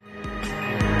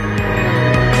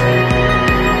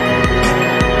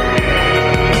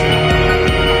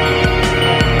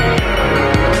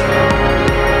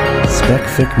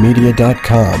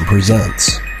SpecFicMedia.com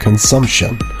presents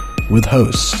Consumption with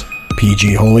hosts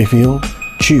PG Holyfield,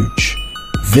 Chooch,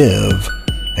 Viv,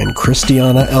 and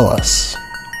Christiana Ellis.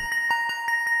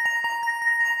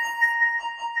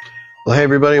 Well, hey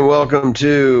everybody, and welcome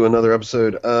to another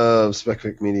episode of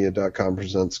SpecFicMedia.com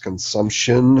presents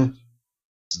Consumption.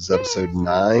 This is episode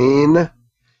 9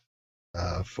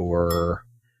 for,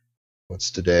 what's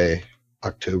today,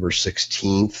 October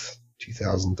 16th,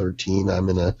 2013. I'm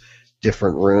in a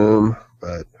different room,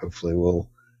 but hopefully we'll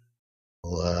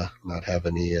not have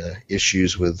any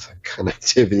issues with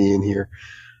connectivity in here.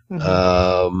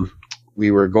 Mm-hmm. We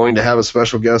were going to have a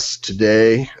special guest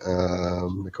today,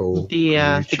 Nicole.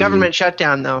 The government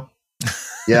shutdown, though.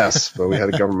 Yes, but we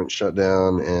had a government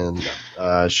shutdown,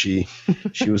 and she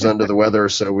was under the weather,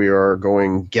 so we are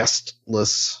going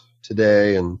guestless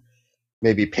today, and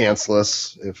maybe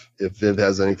pantsless if Viv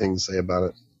has anything to say about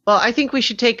it. Well, I think we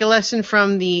should take a lesson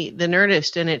from the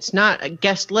Nerdist, and it's not a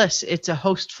guestless, it's a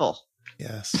hostful.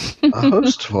 Yes. A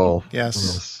hostful.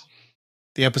 Yes.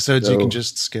 The episodes you can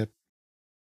just skip.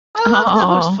 I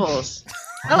love the hostfuls.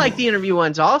 I like the interview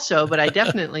ones also, but I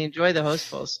definitely enjoy the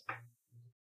hostfuls.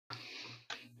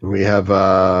 We have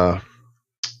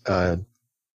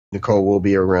Nicole will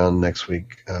be around next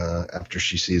week after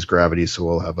she sees Gravity, so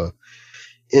we'll have a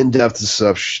in-depth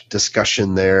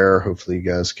discussion there. Hopefully you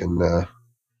guys can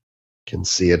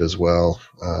see it as well.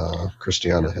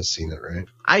 Christiana has seen it, right?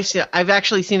 I've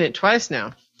actually seen it twice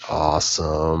now.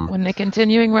 Awesome. When the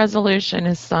continuing resolution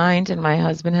is signed and my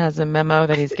husband has a memo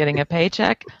that he's getting a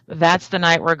paycheck, that's the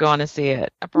night we're going to see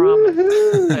it. I promise.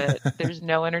 But there's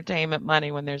no entertainment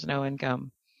money when there's no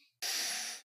income.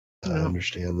 I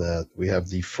understand that. We have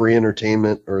the free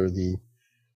entertainment or the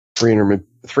free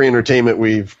entertainment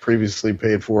we've previously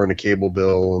paid for in a cable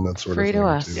bill and that sort free of thing. To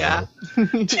us. Too, yeah.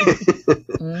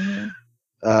 Mm-hmm.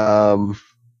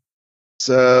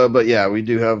 So, but yeah, we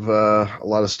do have a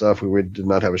lot of stuff. We did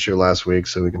not have a show last week,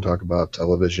 so we can talk about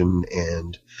television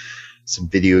and some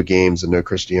video games. I know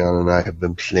Christiana and I have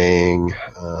been playing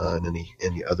and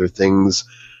any other things.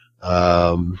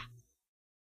 Get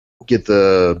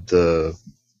the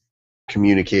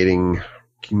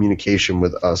communication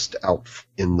with us out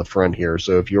in the front here.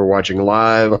 So if you're watching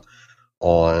live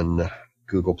on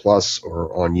Google Plus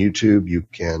or on YouTube, you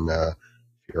can.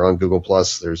 If you're on Google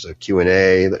Plus, there's a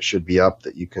Q&A that should be up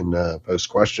that you can post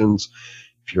questions.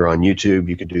 If you're on YouTube,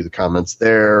 you can do the comments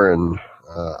there, and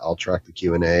I'll track the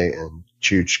Q&A, and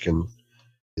Chooch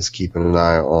is keeping an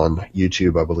eye on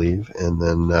YouTube, I believe. And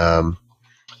then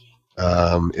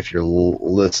if you're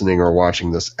listening or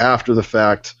watching this after the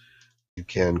fact, you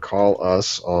can call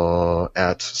us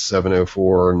at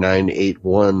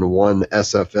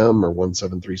 704-981-1SFM or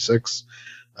 1736.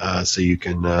 So you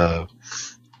can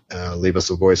leave us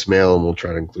a voicemail, and we'll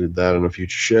try to include that in a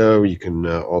future show. You can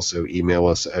also email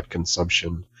us at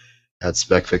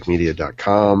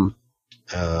consumption@specficmedia.com.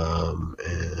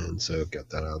 And so got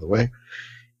that out of the way.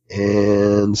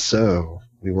 And so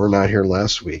we were not here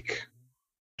last week.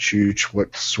 Chooch,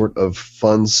 what sort of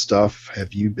fun stuff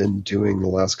have you been doing the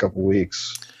last couple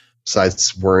weeks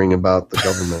besides worrying about the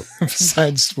government?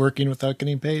 Besides working without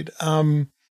getting paid.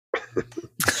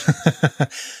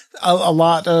 A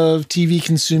lot of TV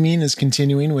consuming is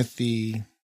continuing with the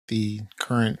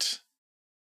current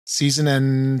season,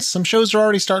 and some shows are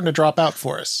already starting to drop out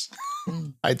for us,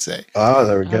 I'd say. Ah,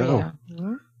 there we go.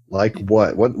 Yeah. Like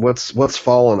what? What's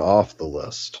fallen off the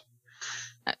list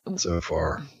so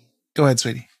far? Go ahead,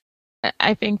 sweetie.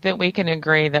 I think that we can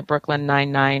agree that Brooklyn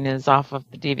Nine-Nine is off of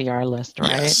the DVR list,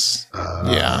 right? Yes.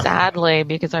 Yeah. Sadly,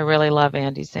 because I really love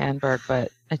Andy Samberg,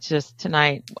 but it's just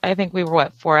tonight. I think we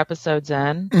were, 4 episodes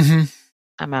in? Mm-hmm.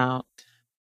 I'm out.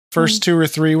 First 2 or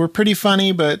 3 were pretty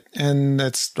funny, and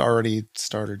that's already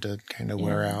started to kind of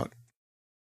wear out.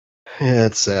 Yeah,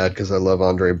 it's sad because I love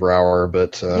Andre Braugher,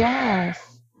 but yes.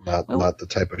 Not the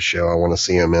type of show I want to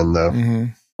see him in, though. Mm-hmm.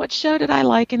 What show did I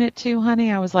liken it to,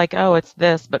 honey? I was like, oh, it's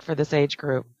this, but for this age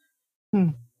group.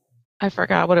 I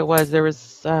forgot what it was. There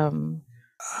was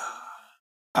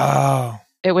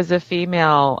it was a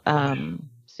female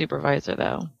supervisor,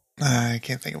 though. I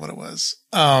can't think of what it was.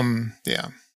 Yeah.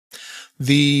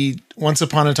 The Once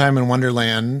Upon a Time in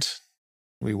Wonderland,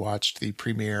 we watched the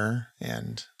premiere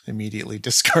and immediately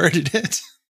discarded it.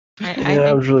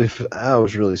 I was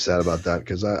really sad about that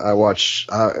because I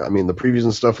watched. I mean, the previews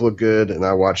and stuff looked good, and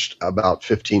I watched about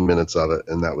 15 minutes of it,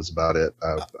 and that was about it.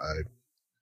 I was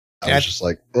just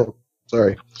like,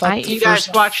 sorry. You guys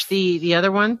watched the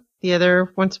other one, the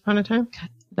other Once Upon a Time,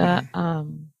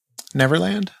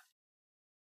 Neverland.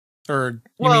 Or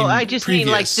I just mean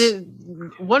like the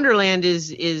Wonderland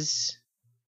is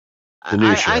the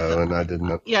new show, and I didn't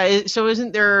know. Yeah, so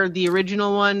isn't there the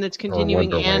original one that's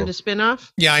continuing and a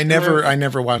spinoff? Yeah, I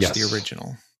never watched the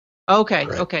original. Okay,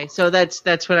 right. okay. So that's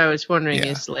what I was wondering.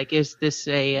 Yeah. Is this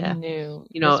a new,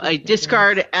 a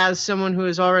discard as someone who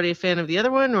is already a fan of the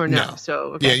other one, or no? No.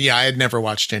 So okay. Yeah, I had never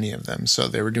watched any of them. So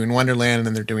they were doing Wonderland, and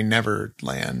then they're doing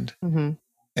Neverland. Mm-hmm.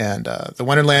 And the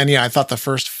Wonderland, I thought the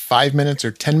first 5 minutes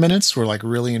or 10 minutes were like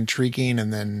really intriguing,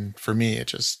 and then for me, it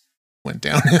just went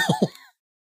downhill.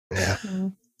 Yeah.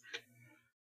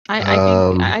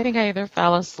 I think I either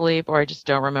fell asleep or I just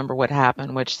don't remember what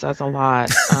happened, which says a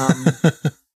lot.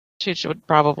 She would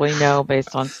probably know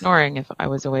based on snoring if I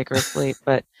was awake or asleep,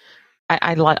 but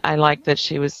I like that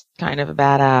she was kind of a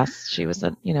badass. She was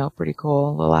a pretty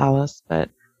cool little Alice, but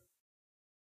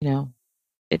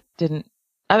it didn't.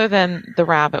 Other than the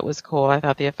rabbit was cool, I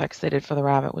thought the effects they did for the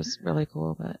rabbit was really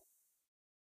cool, but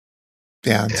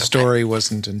yeah, the story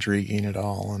wasn't intriguing at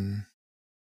all, and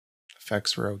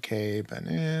effects were okay, but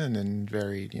and then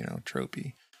very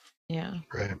tropey. Yeah.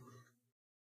 Right.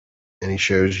 Any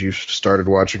shows you've started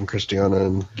watching, Christiana,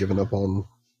 and given up on?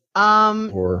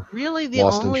 Or really the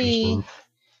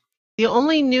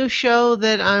only new show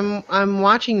that I'm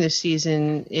watching this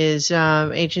season is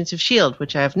Agents of S.H.I.E.L.D.,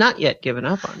 which I have not yet given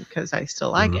up on because I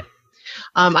still like it.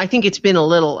 I think it's been a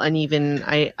little uneven.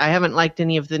 I haven't liked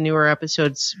any of the newer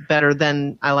episodes better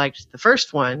than I liked the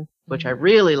first one, which I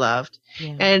really loved.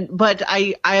 Yeah. But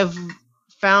I have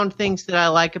found things that I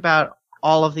like about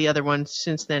all of the other ones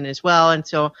since then as well, and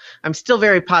so I'm still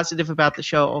very positive about the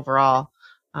show overall.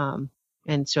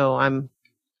 And so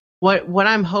what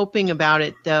I'm hoping about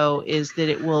it though is that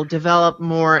it will develop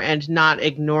more and not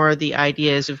ignore the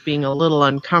ideas of being a little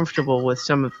uncomfortable with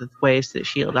some of the ways that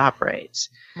S.H.I.E.L.D. operates.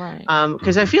 Right.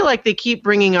 Because I feel like they keep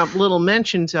bringing up little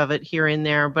mentions of it here and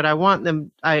there, but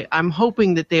I'm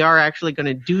hoping that they are actually going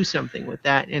to do something with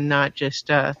that and not just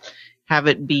have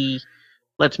it be,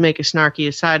 let's make a snarky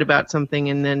aside about something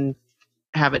and then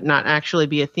have it not actually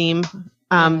be a theme.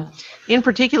 In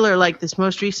particular, like this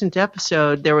most recent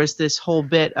episode, there was this whole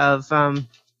bit of,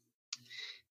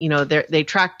 they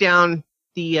tracked down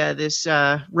this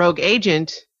rogue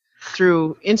agent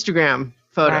through Instagram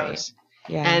photos.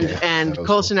 Right. Yeah. And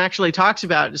Coulson actually talks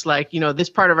about it. It's like, this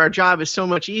part of our job is so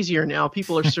much easier now.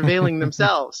 People are surveilling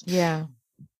themselves. Yeah.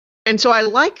 And so I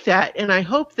like that, and I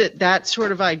hope that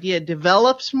sort of idea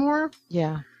develops more.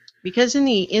 Yeah. Because in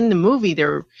the movie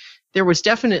there was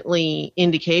definitely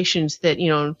indications that,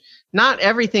 not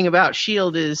everything about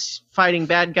S.H.I.E.L.D. is fighting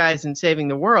bad guys and saving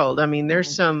the world. I mean, there's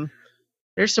some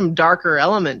darker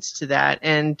elements to that,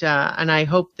 and I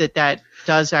hope that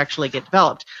does actually get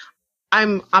developed.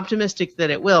 I'm optimistic that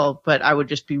it will, but I would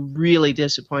just be really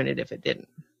disappointed if it didn't.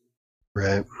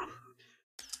 Right.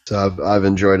 So I've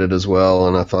enjoyed it as well,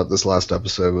 and I thought this last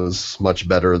episode was much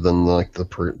better than like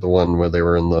the one where they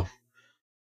were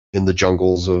in the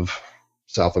jungles of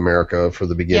South America for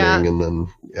the beginning, and then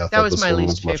that was my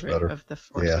least favorite of the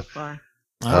four so far.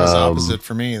 That was opposite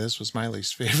for me. This was my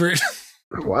least favorite.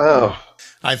 Wow.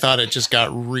 I thought it just got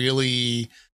really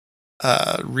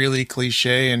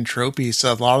cliche and tropey.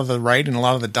 So a lot of the writing, a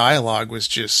lot of the dialogue was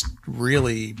just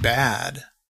really bad.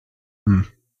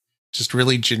 Just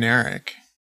really generic.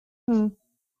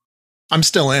 I'm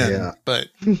still in, but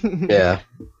yeah.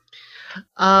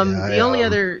 The only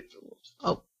other.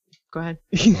 Go ahead.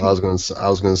 I was going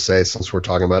to say, since we're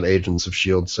talking about Agents of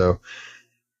S.H.I.E.L.D., so,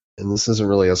 and this isn't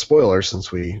really a spoiler since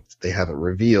they haven't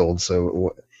revealed.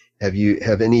 So,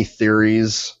 have any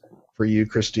theories for you,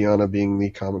 Christiana, being the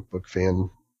comic book fan?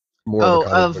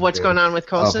 Of what's going on with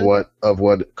Coulson? Of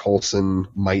what Coulson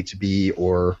might be,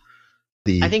 or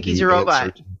I think he's a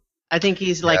robot. I think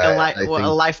he's like a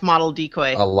life model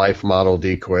decoy. A life model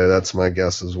decoy. That's my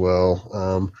guess as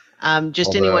well.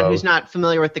 Anyone who's not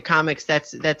familiar with the comics,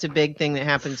 that's a big thing that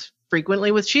happens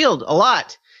frequently with S.H.I.E.L.D. a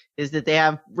lot, is that they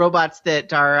have robots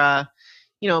that are,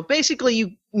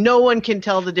 basically no one can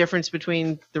tell the difference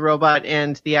between the robot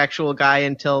and the actual guy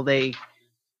until the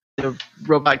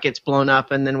robot gets blown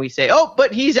up, and then we say, oh,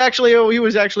 but he was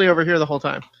actually over here the whole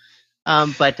time.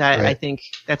 I think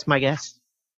that's my guess.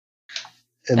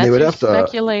 And that's they would have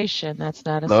speculation. That's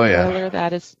not a spoiler. Yeah.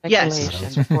 That is speculation.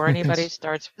 Yes. Before anybody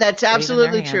starts. That's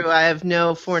absolutely true. I have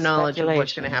no foreknowledge of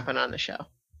what's going to happen on the show.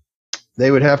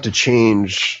 They would have to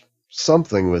change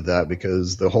something with that,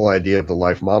 because the whole idea of the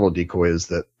life model decoy is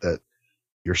that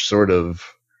you're sort of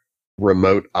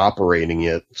remote operating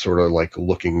it, sort of like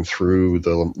looking through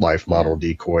the life model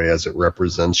decoy as it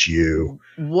represents you.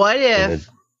 What if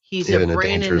he's a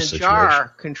brain in a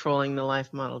jar controlling the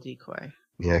life model decoy?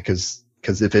 Yeah, because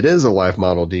if it is a life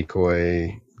model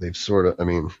decoy, they've sort of,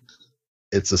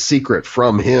 it's a secret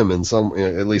from him, and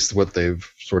at least what they've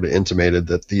sort of intimated,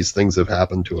 that these things have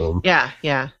happened to him. Yeah.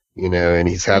 And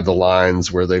he's had the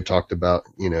lines where they've talked about,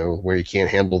 where he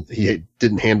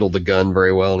didn't handle the gun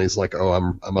very well, and he's like, "Oh,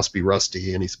 I must be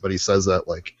rusty," but he says that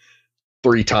like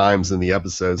 3 times in the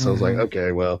episode. So I was like,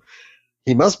 okay, well,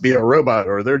 he must be a robot,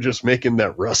 or they're just making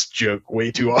that rust joke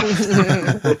way too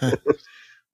often.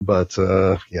 But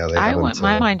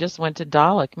my mind just went to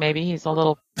Dalek. Maybe he's a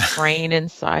little brain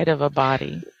inside of a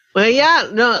body. Well, yeah,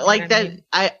 no, like that.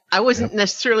 I wasn't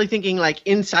necessarily thinking like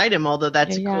inside him, although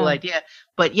that's a cool idea.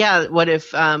 But yeah, what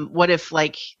if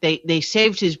like they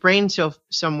saved his brain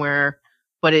somewhere,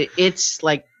 but it's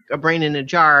like a brain in a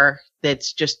jar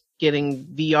that's just getting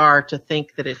VR to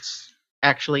think that it's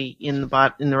actually in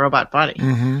the robot body.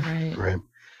 Mm-hmm. Right.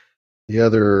 The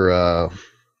other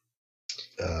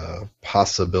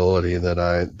possibility that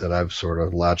I've sort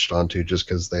of latched onto, just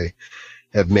because they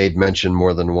have made mention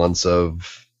more than once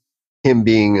of him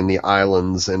being in the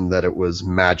islands and that it was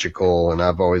magical, and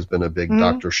I've always been a big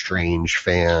Doctor Strange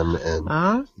fan, and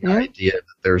the idea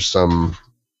that there's some,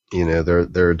 there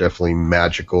are definitely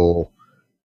magical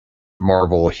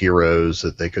Marvel heroes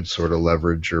that they could sort of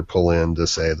leverage or pull in to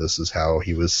say this is how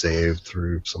he was saved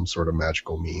through some sort of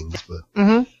magical means.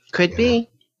 But could be.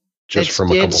 Just from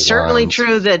a couple it's certainly lines.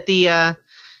 true that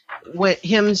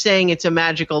him saying it's a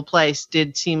magical place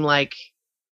did seem like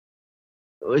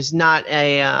it was not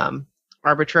a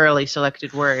arbitrarily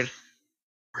selected word.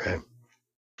 Right.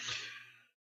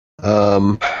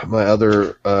 My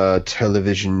other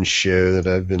television show that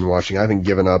I've been watching, I haven't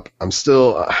given up. I'm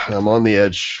on the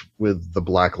edge with The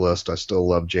Blacklist. I still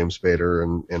love James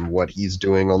Spader and what he's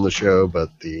doing on the show,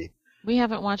 but we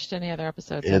haven't watched any other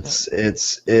episodes.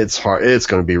 It's hard. It's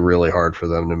going to be really hard for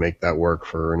them to make that work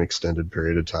for an extended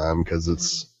period of time, because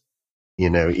it's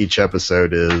each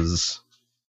episode is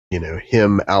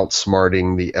him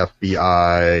outsmarting the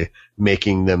FBI,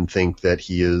 making them think that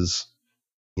he is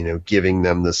giving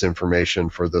them this information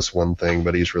for this one thing,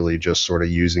 but he's really just sort of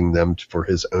using them for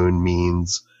his own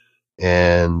means.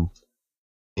 And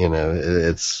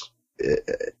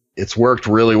it's worked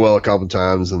really well a couple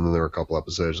times, and then there were a couple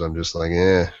episodes I'm just like,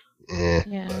 yeah.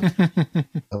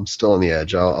 I'm still on the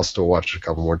edge. I'll still watch it a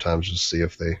couple more times just to see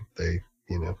if they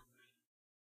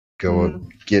go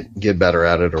get better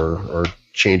at it, or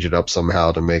change it up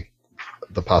somehow to make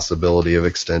the possibility of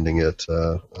extending it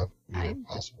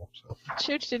possible. So.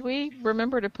 Chooch, did we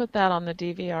remember to put that on the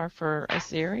DVR for a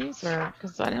series, or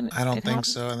because I don't think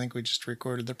so. I think we just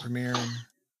recorded the premiere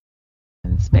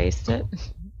and spaced it.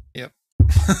 Yep.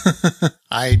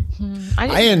 I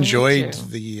enjoyed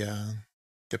the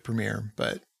premiere,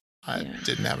 but I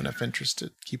didn't have enough interest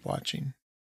to keep watching.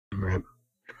 Right.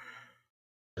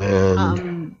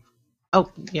 Oh,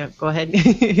 yeah, go ahead.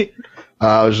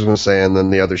 I was just going to say, and then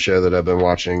the other show that I've been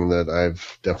watching that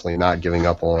I've definitely not giving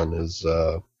up on is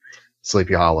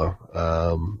Sleepy Hollow.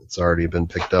 It's already been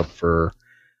picked up for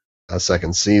a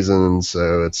second season,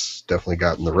 so it's definitely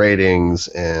gotten the ratings,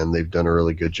 and they've done a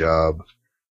really good job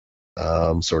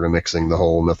sort of mixing the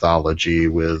whole mythology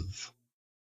with,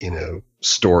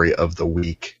 story of the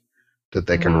week that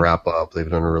they can wrap up. They've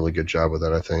done a really good job with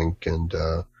that, I think, and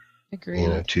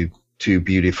agreed. Two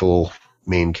beautiful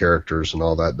main characters and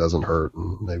all that doesn't hurt,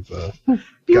 and they've got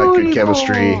good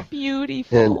chemistry.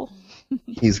 Beautiful. And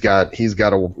he's got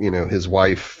his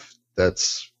wife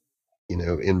that's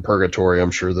in purgatory.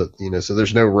 I'm sure that so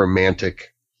there's no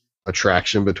romantic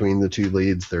attraction between the two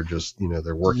leads. They're just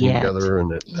they're working together,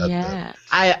 and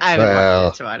I haven't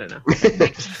watched it, so I don't know.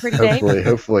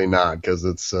 hopefully not, because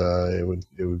it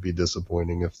would be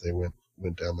disappointing if they went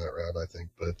down that route, I think.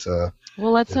 But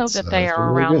well, let's hope that they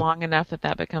are around long enough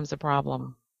that becomes a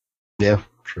problem. Yeah,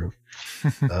 true.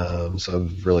 So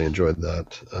I've really enjoyed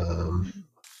that.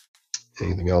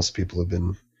 Anything else people have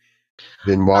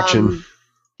been watching?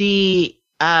 The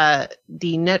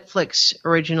Netflix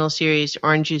original series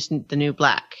Orange is the New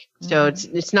Black. So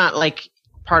it's not like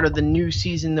part of the new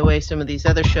season the way some of these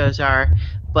other shows are,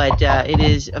 but it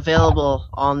is available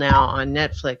all now on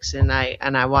Netflix, and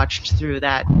I watched through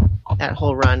that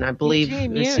whole run. I believe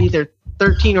it's either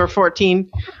 13 or 14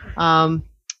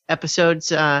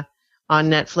 episodes on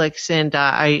Netflix, and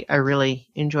I really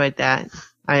enjoyed that.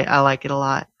 I like it a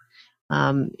lot.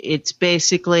 It's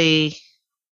basically,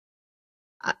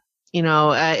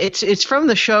 it's from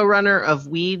the showrunner of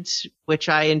Weeds, which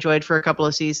I enjoyed for a couple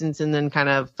of seasons and then kind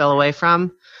of fell away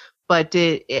from. But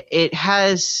it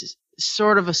has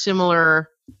sort of a similar,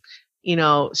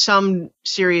 some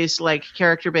serious like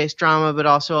character-based drama, but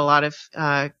also a lot of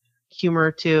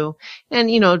humor too, and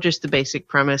just the basic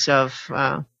premise of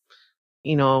a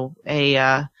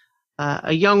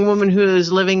a young woman who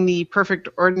is living the perfect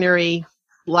ordinary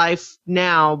life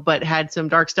now, but had some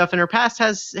dark stuff in her past,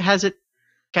 has it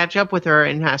catch up with her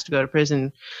and has to go to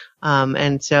prison.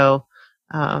 And so,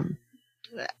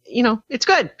 it's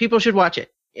good. People should watch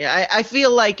it. I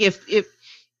feel like if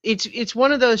it's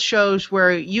one of those shows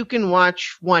where you can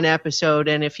watch one episode,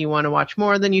 and if you want to watch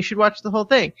more, then you should watch the whole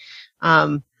thing.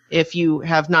 If you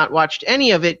have not watched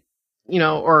any of it,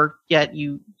 or yet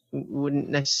you wouldn't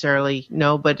necessarily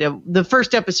know, but the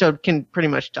first episode can pretty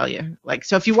much tell you. Like,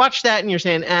 so if you watch that and you're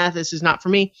saying, this is not for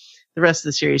me, the rest of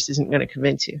the series isn't going to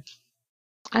convince you.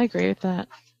 I agree with that.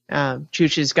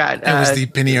 Chooch has got. It was the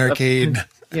Penny Arcade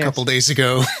a couple days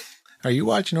ago. Are you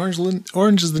watching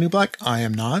Orange is the New Black? I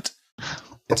am not.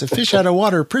 It's a fish out of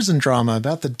water prison drama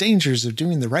about the dangers of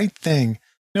doing the right thing.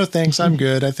 No thanks, I'm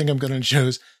good. I think I'm good on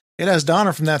shows. It has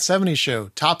Donna from That 70s Show,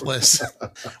 topless.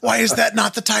 Why is that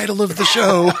not the title of the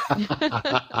show?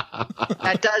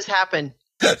 That does happen.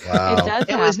 Wow.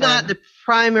 It was not the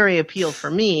primary appeal for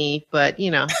me, but,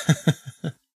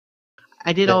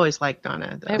 I did always like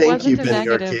Donna. Though. Thank you, Penny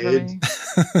Arcade.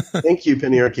 Thank you,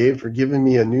 Penny Arcade, for giving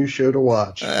me a new show to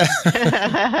watch.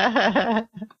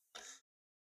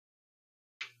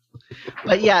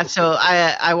 But yeah, so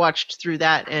I watched through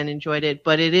that and enjoyed it.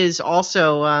 But it is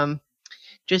also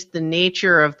just the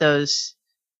nature of those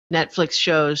Netflix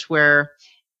shows where,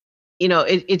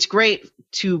 it's great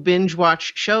to binge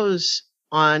watch shows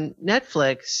on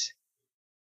Netflix.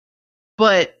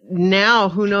 But now,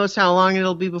 who knows how long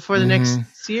it'll be before the next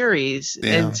series.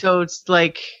 Yeah. And so it's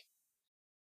like,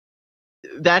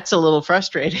 that's a little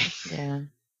frustrating. Yeah.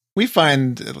 I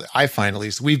find at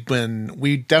least, we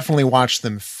definitely watch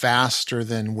them faster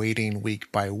than waiting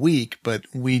week by week, but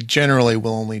we generally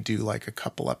will only do like a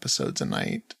couple episodes a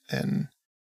night and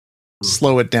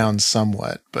slow it down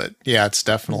somewhat. But yeah, it's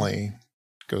definitely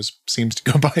seems to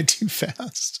go by too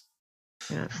fast.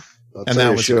 Yeah. And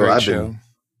that was a great show.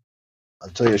 I'll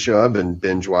tell you a show I've been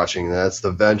binge watching. That's The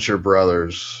Venture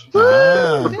Brothers.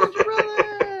 Venture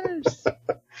Brothers!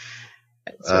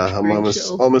 I'm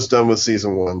almost done with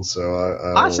season 1, so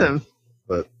awesome.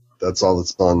 But that's all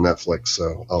that's on Netflix,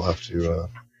 so I'll have to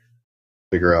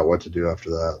figure out what to do after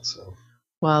that. So,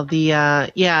 well,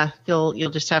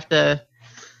 you'll just have to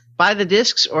buy the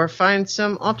discs or find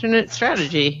some alternate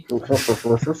strategy.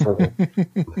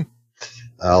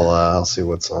 I'll see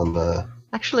what's on.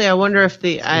 Actually, I wonder if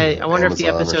the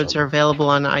episodes are available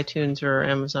on iTunes or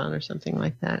Amazon or something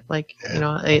like that. Like,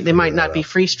 they might not be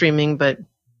free streaming, but.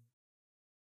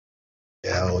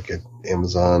 Yeah, I'll look at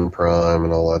Amazon Prime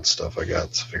and all that stuff I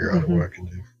got to figure out what I can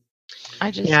do.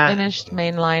 I just finished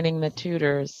mainlining The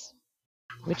Tudors,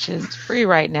 which is free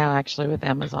right now, actually, with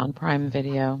Amazon Prime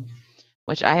Video,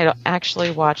 which I had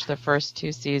actually watched the first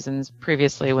 2 seasons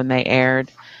previously when they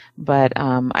aired. But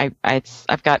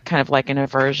I've got kind of like an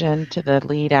aversion to the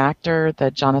lead actor,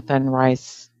 the Jonathan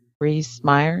Rhys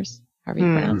Meyers, however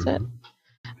you pronounce it.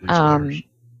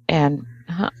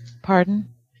 Pardon?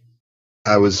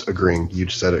 I was agreeing. You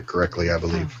said it correctly, I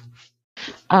believe.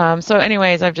 So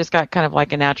anyways, I've just got kind of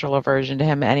like a natural aversion to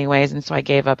him anyways, and so I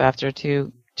gave up after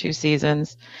two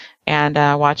seasons and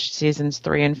watched seasons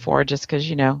 3 and 4 just because,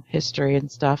 history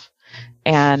and stuff.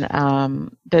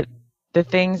 And the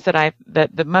things that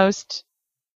the most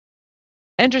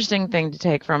interesting thing to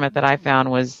take from it that I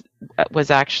found was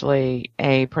actually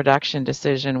a production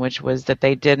decision, which was that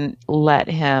they didn't let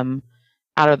him,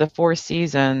 out of the 4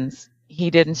 seasons, he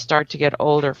didn't start to get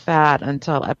old or fat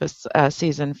until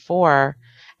season 4.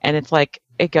 And it's like,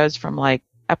 it goes from like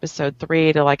episode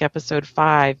 3 to like episode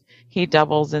 5. He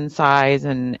doubles in size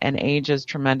and ages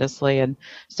tremendously. And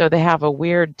so they have a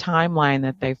weird timeline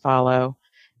that they follow.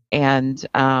 And,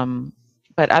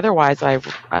 but otherwise, I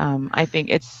think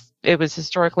it was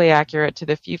historically accurate to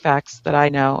the few facts that I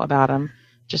know about him.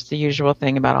 Just the usual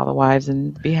thing about all the wives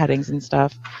and beheadings and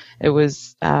stuff. It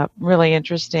was really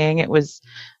interesting. It was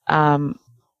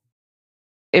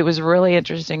really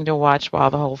interesting to watch while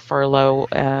the whole furlough,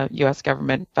 U.S.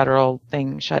 government federal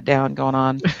thing shut down going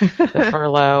on. The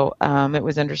furlough. It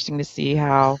was interesting to see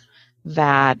how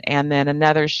that, and then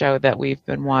another show that we've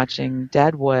been watching,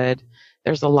 Deadwood.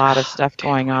 There's a lot of stuff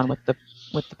going on with the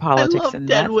politics in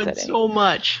that Deadwood so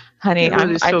much, honey.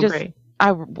 Great.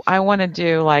 I want to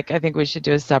do, I think we should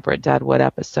do a separate Deadwood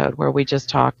episode where we just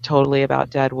talk totally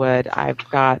about Deadwood. I've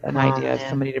got an idea of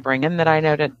somebody to bring in that I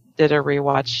know did a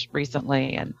rewatch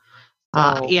recently. And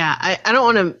I don't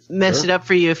want to mess it up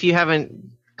for you if you haven't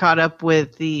caught up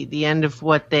with the end of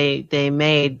what they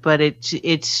made, but I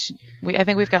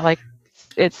think we've got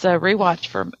it's a rewatch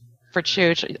for for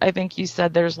Chooch. I think you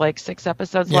said there's like 6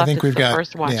 episodes Yeah, I left. think It's we've the got-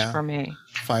 first watch yeah. for me.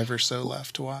 5 or so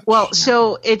left to watch. Well,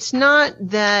 so it's not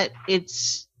that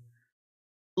it's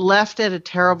left at a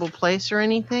terrible place or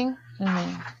anything,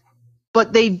 Mhm.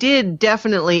 but they did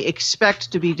definitely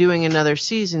expect to be doing another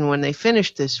season when they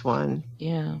finished this one.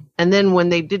 Yeah. And then when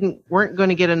they weren't going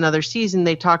to get another season,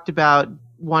 they talked about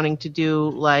wanting to do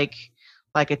like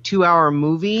a 2-hour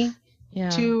movie Yeah.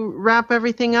 to wrap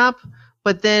everything up.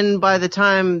 But then by the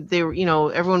time they were,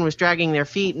 everyone was dragging their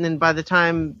feet, and then by the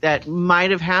time that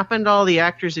might have happened, all the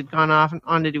actors had gone off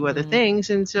on to do other things,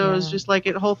 and so it was Yeah. just like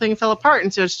the whole thing fell apart.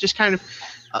 And so it's just kind of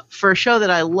for a show that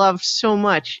I loved so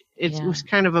much, it Yeah. was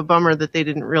kind of a bummer that they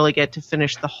didn't really get to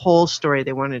finish the whole story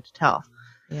they wanted to tell.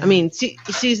 Yeah. I mean,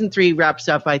 season 3 wraps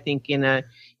up, I think, in an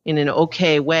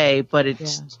okay way, but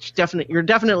it's you're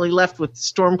definitely left with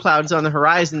storm clouds on the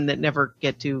horizon that never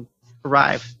get to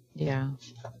arrive. Yeah.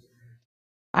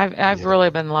 I've really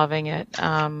been loving it.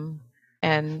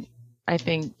 And I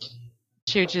think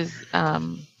Chooch is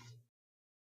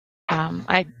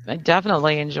I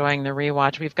definitely enjoying the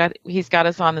rewatch. He's got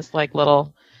us on this like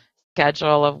little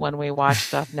schedule of when we watch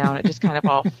stuff now, and it just kind of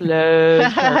all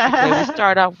flows perfectly. We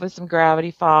start off with some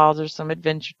Gravity Falls or some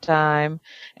Adventure Time,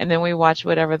 and then we watch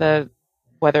whether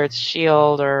it's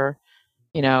Shield or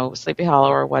Sleepy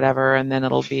Hollow or whatever, and then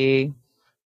it'll be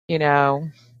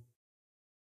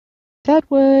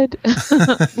Deadwood.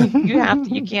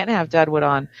 You can't have Deadwood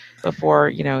on before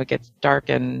it gets dark,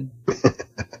 and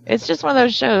it's just one of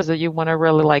those shows that you want to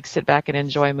really like sit back and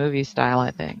enjoy movie style,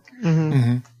 I think. Mm-hmm.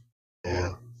 Mm-hmm.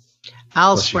 Yeah.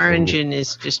 Al Unless you can Swearingen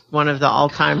is just one of the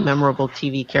all-time memorable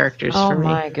TV characters Oh for me.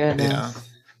 my goodness.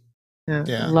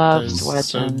 Yeah. Love There's Swearingen.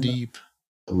 so deep.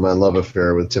 My love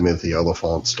affair with Timothy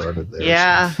Oliphant started there.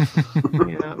 Yeah.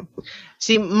 Yeah.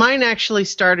 See, mine actually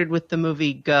started with the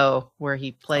movie Go, where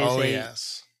he plays Oh, a.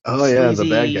 yes. Oh yeah, the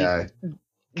bad Sleazy- guy.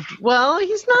 Well,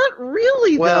 he's not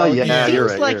really Well, though. yeah, he you're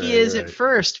seems right, like you're he right, is you're at right.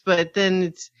 first, but then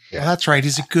it's Well, that's right.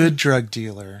 He's a good drug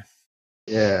dealer.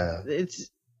 Yeah.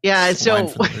 yeah. It's a line So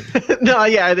from the movie. no,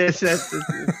 yeah, it is.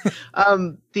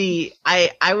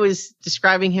 I was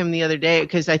describing him the other day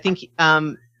because I think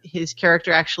his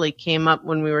character actually came up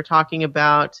when we were talking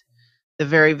about the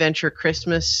Very Venture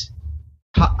Christmas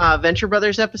Venture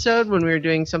Brothers episode when we were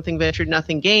doing Something Ventured,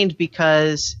 Nothing Gained,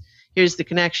 because here's the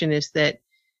connection is that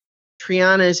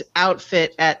Triana's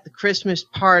outfit at the Christmas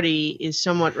party is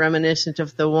somewhat reminiscent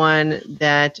of the one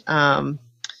that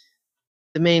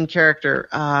the main character,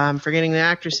 I'm forgetting the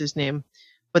actress's name,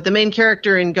 but the main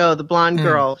character in Go, the blonde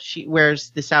girl, she wears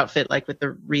this outfit like with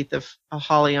the wreath of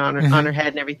holly on her head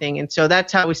and everything. And so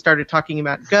that's how we started talking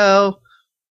about Go.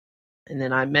 And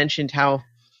then I mentioned how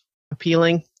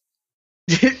appealing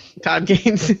Todd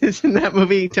Gaines is in that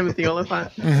movie, Timothy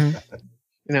Oliphant,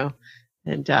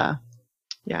 and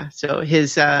yeah, so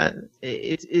his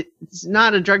it's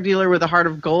not a drug dealer with a heart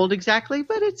of gold exactly,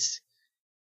 but it's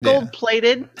gold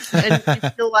plated, and you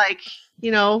feel like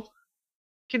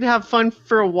can have fun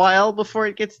for a while before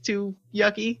it gets too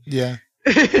yucky. Yeah.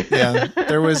 Yeah.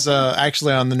 There was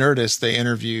actually on the Nerdist, they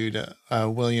interviewed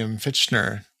William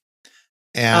Fichtner.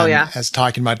 And as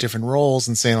talking about different roles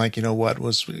and saying like, what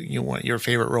was your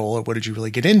favorite role or what did you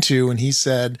really get into? And he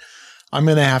said, I'm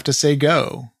going to have to say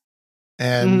Go.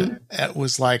 And it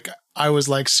was like, I was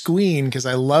like squeeing because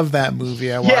I love that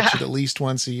movie. I watch it at least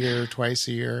once a year, twice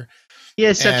a year. He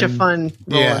has such a fun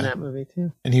role in that movie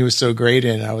too. And he was so great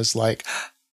in it. I was like,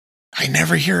 I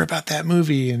never hear about that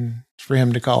movie. And for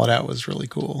him to call it out was really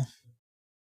cool.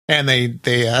 And they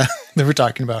were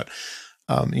talking about,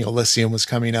 Elysium was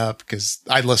coming up because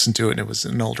I listened to it and it was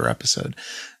an older episode.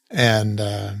 And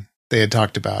they had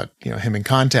talked about, him in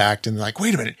Contact and like,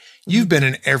 wait a minute, you've been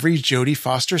in every Jodie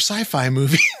Foster sci-fi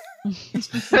movie.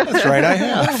 That's right, I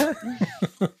have.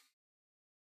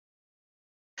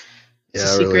 Yeah, It's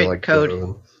I a really secret like code.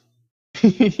 Go.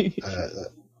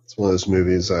 It's one of those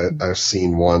movies I've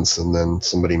seen once and then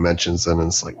somebody mentions it and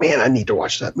it's like, man, I need to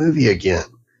watch that movie again.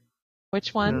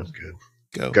 Which one? That's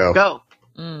good. Go. Go.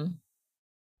 Mm.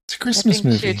 It's a Christmas I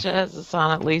think movie. Chooch has this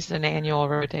on at least an annual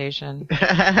rotation.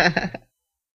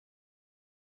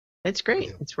 It's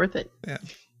great. It's worth it. Yeah.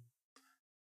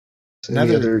 So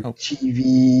any Another- other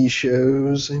TV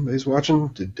shows anybody's watching?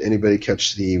 Did anybody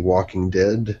catch the Walking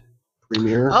Dead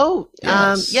premiere? Oh,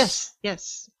 Yes.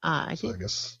 yes. I So did. I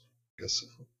guess so.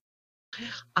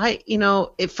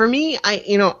 For me,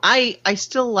 I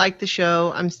still like the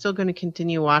show. I'm still going to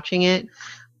continue watching it,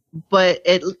 but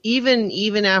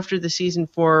even after the season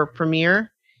 4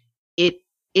 premiere,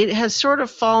 it has sort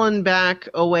of fallen back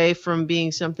away from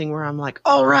being something where I'm like,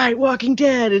 all right, Walking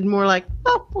Dead, and more like,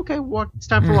 oh, okay, it's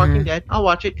time for Walking Dead. I'll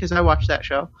watch it because I watched that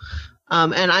show.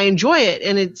 And I enjoy it.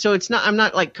 And so it's not, I'm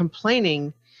not like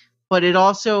complaining, but it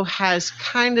also has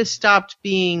kind of stopped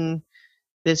being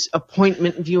this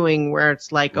appointment viewing where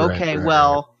it's like, okay,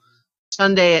 well,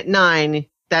 Sunday at 9,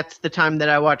 that's the time that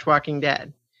I watch Walking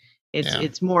Dead.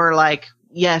 It's more like,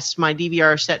 yes, my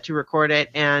DVR is set to record it,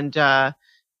 and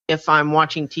if I'm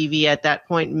watching TV at that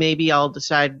point, maybe I'll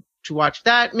decide to watch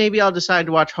that. Maybe I'll decide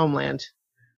to watch Homeland,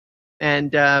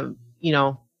 and I'll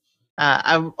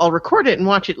record it and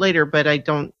watch it later. But I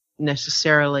don't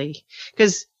necessarily,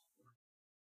 because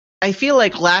I feel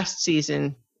like last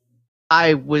season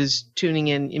I was tuning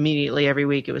in immediately every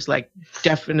week. It was like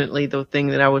definitely the thing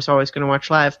that I was always going to watch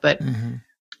live. But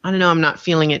I don't know, I'm not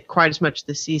feeling it quite as much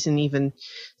this season, even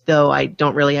though I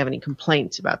don't really have any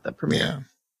complaints about the premiere.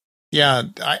 Yeah.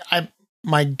 I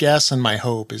my guess and my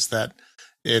hope is that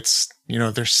it's,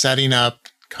 they're setting up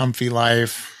comfy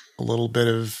life, a little bit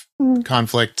of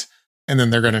conflict, and then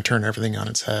they're going to turn everything on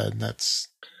its head.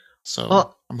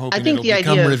 I'm hoping it'll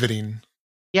become riveting.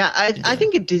 Yeah, I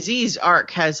think a disease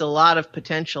arc has a lot of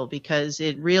potential because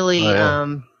it really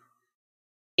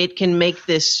it can make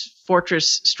this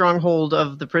fortress stronghold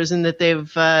of the prison that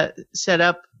they've set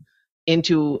up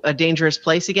into a dangerous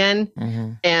place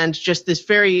again. And just this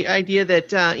very idea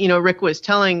that Rick was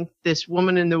telling this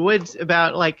woman in the woods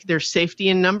about, like, their safety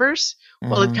in numbers.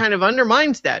 Well, it kind of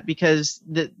undermines that because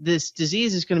this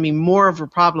disease is going to be more of a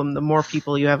problem the more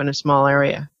people you have in a small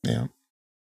area.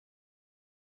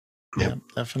 Yeah,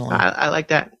 definitely. I like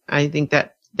that. I think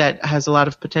that has a lot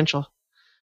of potential.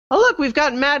 Oh, look, we've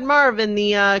got Mad Marv in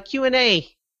the Q&A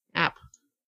app.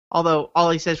 Although all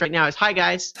he says right now is, "Hi,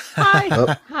 guys."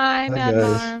 Hi. Hi, Mad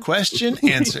Marv. Question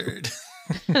answered.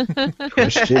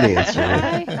 Question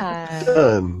answered. Hi.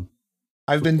 Done.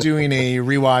 I've been doing a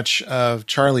rewatch of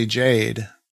Charlie Jade,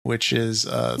 which is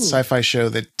a sci-fi show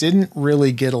that didn't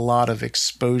really get a lot of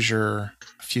exposure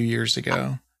a few years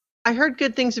ago. I heard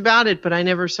good things about it, but I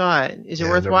never saw it. Is it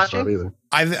worth watching?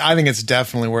 I think it's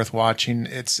definitely worth watching.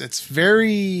 It's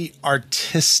very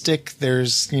artistic.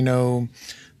 There's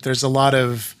a lot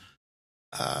of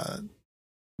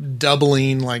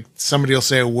doubling, like somebody will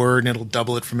say a word and it'll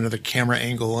double it from another camera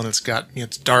angle, and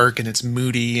it's dark and it's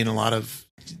moody and a lot of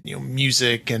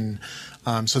music, and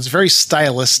so it's very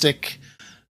stylistic.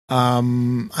 I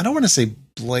don't want to say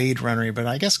Blade Runner, but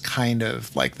I guess kind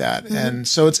of like that. And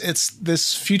so it's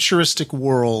this futuristic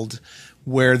world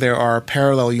where there are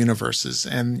parallel universes,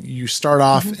 and you start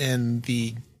off in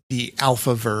the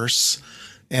Alpha verse.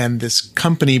 And this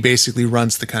company basically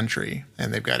runs the country,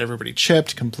 and they've got everybody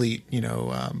chipped, complete,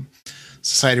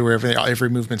 society where every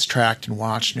movement's tracked and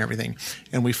watched and everything.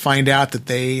 And we find out that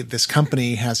this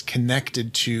company has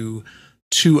connected to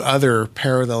 2 other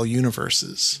parallel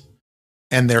universes,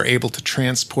 and they're able to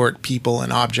transport people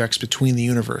and objects between the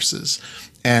universes.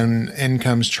 And in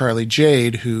comes Charlie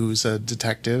Jade, who's a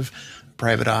detective,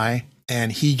 private eye,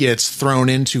 and he gets thrown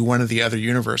into one of the other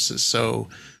universes. So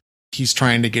he's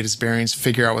trying to get his bearings,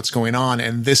 figure out what's going on.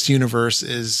 And this universe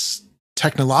is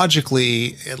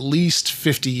technologically at least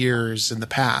 50 years in the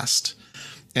past.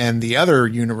 And the other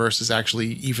universe is actually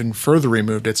even further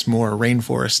removed. It's more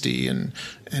rainforesty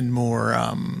and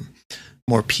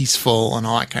more peaceful and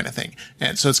all that kind of thing.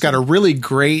 And so it's got a really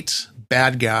great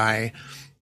bad guy,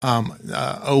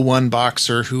 O1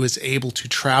 boxer, who is able to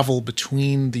travel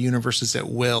between the universes at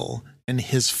will. And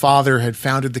his father had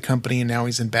founded the company, and now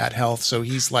he's in bad health. So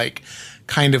he's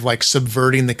kind of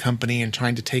subverting the company and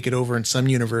trying to take it over in some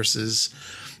universes.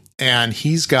 And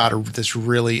he's got this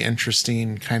really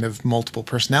interesting kind of multiple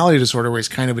personality disorder where he's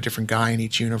kind of a different guy in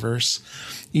each universe.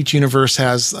 Each universe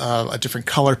has a different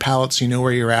color palette, so you know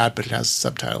where you're at, but it has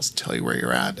subtitles to tell you where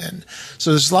you're at. And so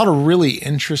there's a lot of really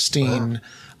interesting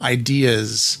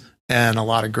ideas and a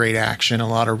lot of great action, a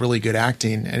lot of really good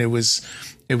acting. And it was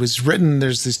written,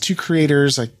 there's these 2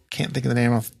 creators, I can't think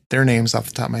of their names off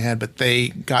the top of my head, but they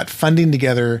got funding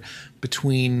together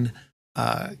between,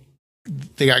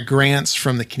 they got grants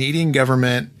from the Canadian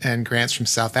government and grants from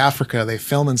South Africa. They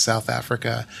filmed in South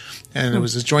Africa, and it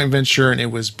was a joint venture, and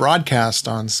it was broadcast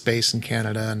on Space in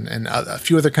Canada and a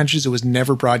few other countries. It was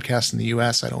never broadcast in the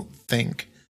US, I don't think.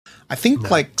 I think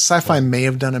Sci-Fi may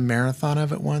have done a marathon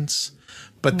of it once,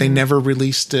 but they never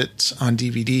released it on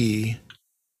DVD.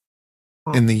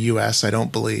 In the US, I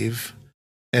don't believe.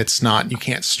 It's not, you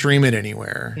can't stream it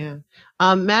anywhere.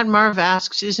 Yeah. Mad Marv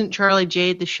asks, isn't Charlie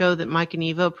Jade the show that Mike and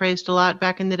Evo praised a lot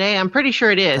back in the day? I'm pretty sure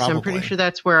it is. Probably. I'm pretty sure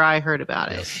that's where I heard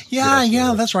about it.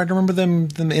 Yeah, that's right. I remember them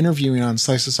interviewing on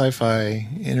Slice of Sci-Fi,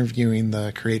 interviewing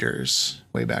the creators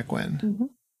way back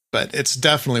when. But it's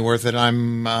definitely worth it.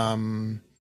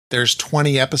 There's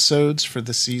 20 episodes for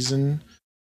the season.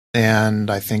 and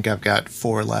I think I've got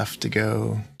 4 left to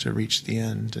go to reach the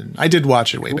end. And I did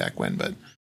watch it way back when, but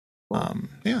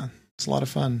yeah, it's a lot of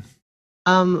fun.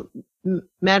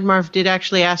 Mad Marv did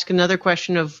actually ask another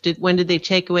question of when did they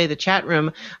take away the chat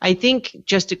room? I think,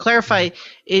 just to clarify,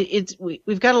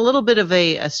 we've got a little bit of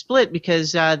a split,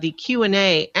 because the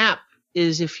Q&A app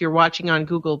is if you're watching on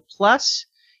Google Plus,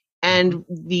 and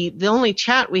the only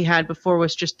chat we had before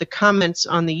was just the comments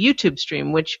on the YouTube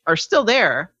stream, which are still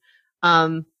there.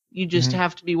 You just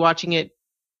have to be watching it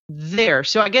there.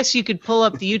 So I guess you could pull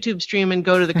up the YouTube stream and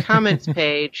go to the comments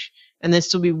page, and then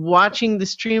still be watching the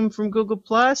stream from Google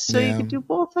Plus. So you could do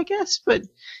both, I guess. But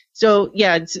so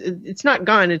yeah, it's not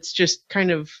gone. It's just kind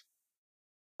of,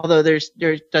 although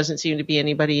there doesn't seem to be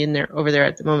anybody over there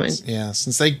at the moment. Yeah,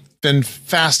 since they've been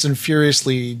fast and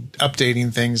furiously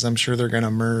updating things, I'm sure they're going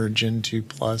to merge into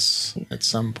Plus at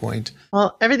some point.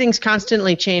 Well, everything's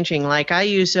constantly changing. Like, I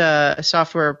use a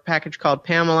software package called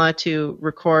Pamela to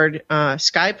record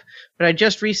Skype, but I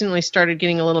just recently started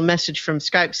getting a little message from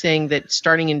Skype saying that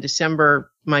starting in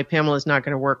December, my Pamela is not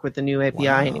going to work with the new API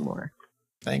anymore.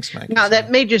 Thanks, Mike. Now,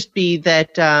 that may just be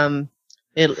that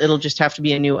it'll just have to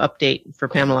be a new update for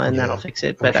Pamela, and that'll fix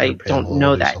it, but I don't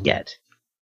know that yet.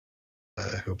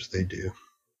 I hope they do.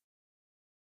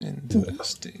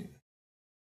 Interesting.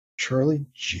 Charlie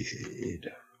Jade.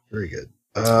 Very good.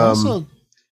 No,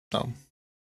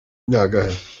 go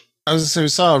ahead. I was going to say, we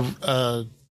saw a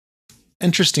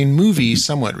interesting movie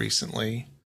somewhat recently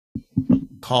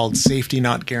called Safety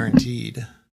Not Guaranteed.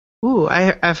 Ooh,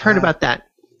 I've heard about that.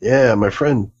 Yeah, my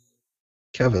friend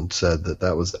Kevin said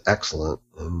that was excellent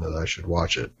and that I should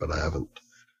watch it, but I haven't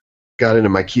got into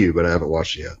my queue, but I haven't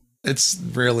watched it yet. It's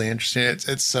really interesting.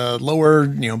 It's a lower,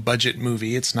 budget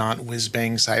movie. It's not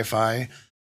whiz-bang sci-fi,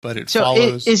 but it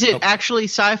follows. Is it actually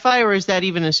sci-fi, or is that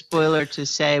even a spoiler to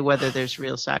say whether there's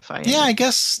real sci-fi? I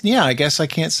guess I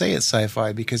can't say it's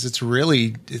sci-fi because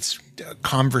it's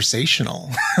conversational,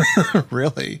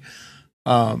 really.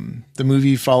 The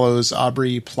movie follows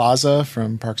Aubrey Plaza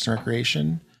from Parks and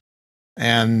Recreation,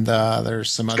 and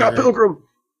there's some Scott Pilgrim.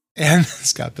 And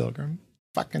Scott Pilgrim.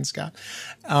 Fucking Scott.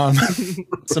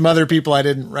 Some other people I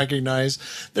didn't recognize.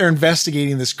 They're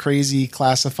investigating this crazy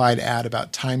classified ad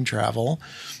about time travel.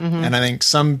 Mm-hmm. And I think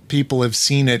some people have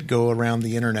seen it go around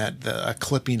the internet, a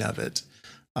clipping of it.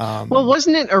 Well,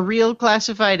 wasn't it a real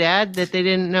classified ad that they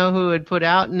didn't know who had put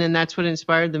out, and then that's what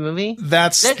inspired the movie?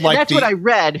 That's what I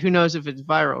read. Who knows if it's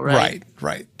viral, right?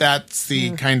 Right. That's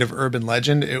the kind of urban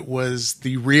legend. It was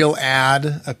the real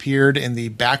ad appeared in the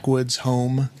Backwoods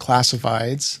Home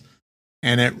Classifieds.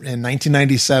 And in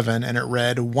 1997, and it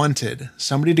read, "Wanted,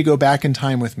 somebody to go back in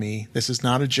time with me. This is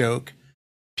not a joke.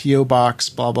 P.O. Box,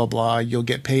 blah, blah, blah. You'll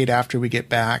get paid after we get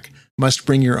back. Must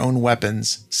bring your own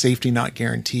weapons. Safety not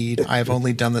guaranteed. I have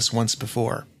only done this once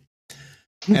before."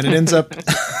 And it ends up,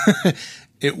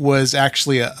 it was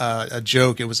actually a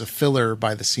joke. It was a filler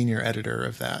by the senior editor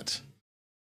of that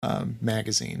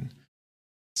magazine.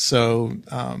 So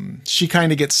she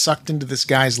kind of gets sucked into this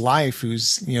guy's life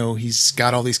who's, he's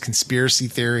got all these conspiracy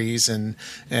theories and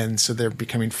so they're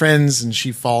becoming friends and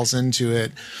she falls into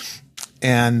it.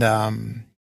 And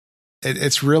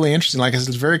it's really interesting. Like I said,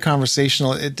 it's very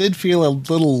conversational. It did feel a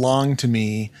little long to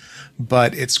me,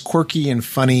 but it's quirky and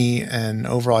funny. And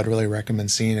overall, I'd really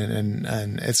recommend seeing it.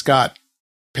 And it's got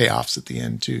payoffs at the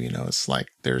end too. It's like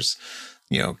there's,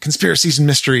 conspiracies and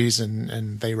mysteries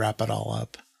and they wrap it all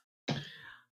up.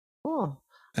 Cool.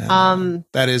 And,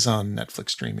 that is on Netflix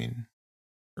streaming.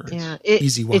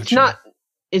 Easy watching.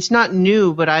 It's not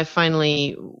new, but I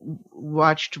finally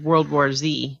watched World War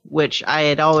Z, which I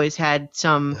had always had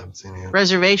some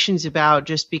reservations about,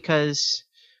 just because,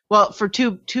 well, for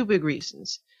two big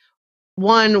reasons.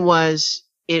 One was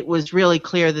it was really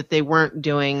clear that they weren't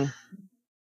doing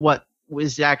what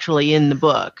was actually in the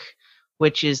book,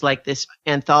 which is like this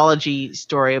anthology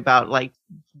story about like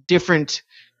different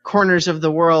corners of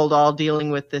the world all dealing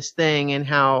with this thing, and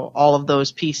how all of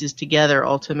those pieces together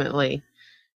ultimately,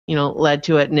 led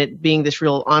to it, and it being this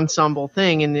real ensemble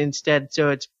thing. And instead, so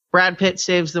it's Brad Pitt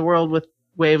saves the world with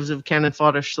waves of cannon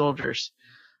fodder soldiers.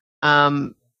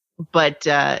 And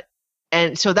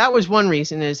so that was one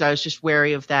reason, is I was just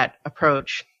wary of that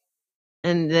approach.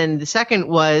 And then the second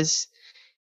was,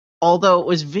 although it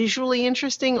was visually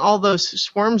interesting, all those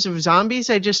swarms of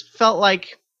zombies, I just felt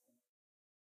like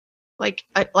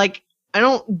I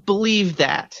don't believe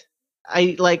that.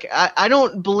 I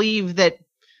don't believe that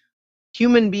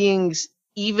human beings,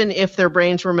 even if their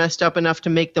brains were messed up enough to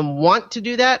make them want to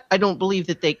do that, I don't believe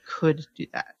that they could do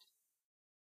that.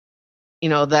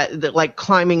 That like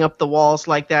climbing up the walls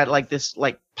like that, like this,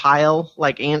 like pile,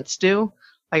 like ants do.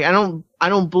 Like I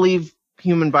don't believe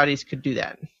human bodies could do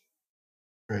that.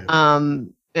 Right.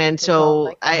 And It's all so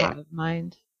like the hive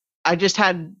mind. I just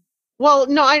had, well,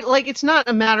 no, I like, it's not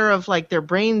a matter of like their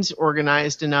brains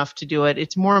organized enough to do it.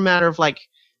 It's more a matter of like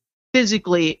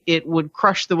physically it would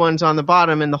crush the ones on the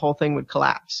bottom and the whole thing would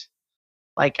collapse.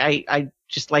 Like I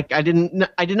just like, I did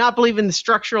not believe in the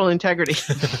structural integrity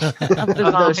of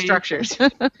those structures.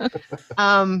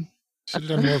 Should have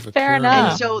done more of a Fair pyramid.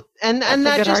 enough. And so, and That's a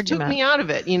that good just argument. took me out of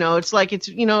it. You know, it's like,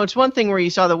 it's one thing where you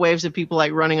saw the waves of people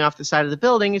like running off the side of the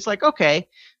building. It's like, okay,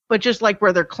 but just like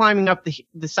where they're climbing up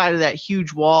the side of that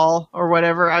huge wall or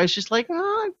whatever, I was just like,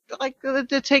 oh, like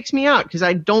that takes me out because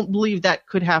I don't believe that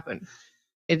could happen.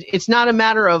 It's not a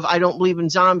matter of I don't believe in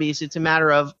zombies. It's a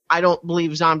matter of I don't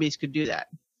believe zombies could do that.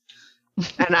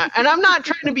 And I'm not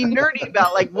trying to be nerdy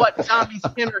about like what zombies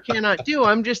can or cannot do.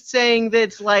 I'm just saying that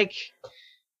it's like,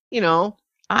 you know,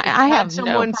 I had have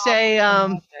someone no say,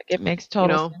 problem with it. It makes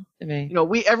total sense to me.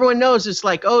 everyone knows it's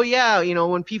like, oh yeah,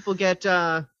 when people get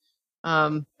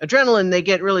adrenaline, they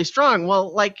get really strong.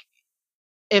 Well, like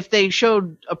if they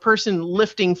showed a person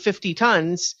lifting 50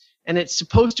 tons and it's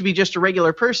supposed to be just a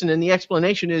regular person and the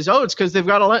explanation is, oh, it's because they've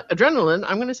got adrenaline,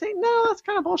 I'm going to say, no, that's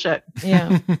kind of bullshit.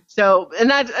 Yeah. So, and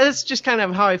that's just kind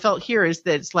of how I felt here is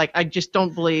that it's like, I just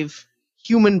don't believe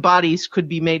human bodies could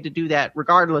be made to do that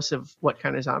regardless of what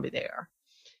kind of zombie they are.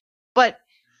 But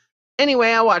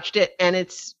anyway, I watched it and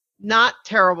it's not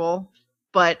terrible,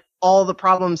 but all the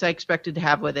problems I expected to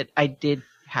have with it, I did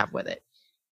have with it.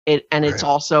 It's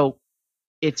also,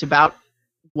 it's about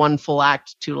one full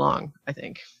act too long, I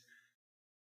think.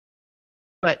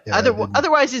 But Yeah,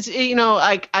 otherwise, it's,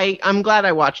 I'm glad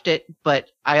I watched it, but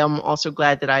I am also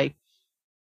glad that I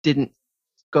didn't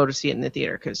go to see it in the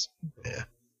theater because.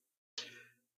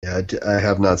 Yeah, I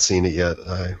have not seen it yet.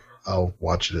 I'll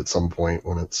watch it at some point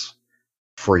when it's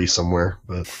free somewhere.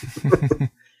 But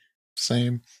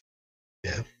Same.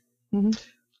 Yeah.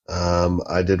 Mm-hmm.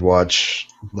 I did watch.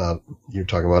 You're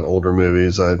talking about older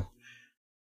movies.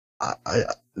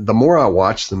 The more I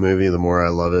watch the movie, the more I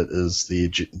love it. Is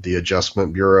the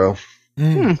Adjustment Bureau.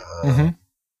 Mm-hmm.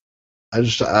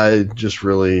 I just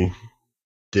really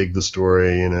dig the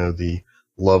story. The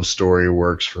love story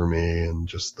works for me, and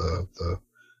just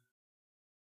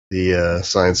the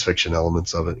science fiction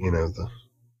elements of it.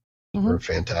 Or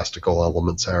fantastical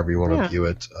elements, however you want to view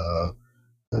it.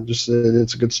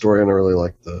 It's a good story, and I really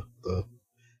like the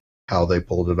how they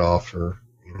pulled it off. Or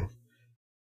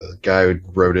the guy who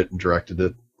wrote it and directed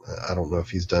it. I don't know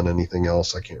if he's done anything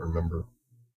else. I can't remember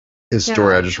his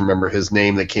story. I just remember his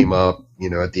name that came up,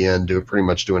 at the end, pretty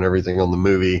much doing everything on the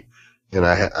movie, and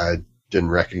I didn't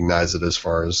recognize it as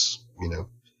far as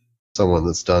someone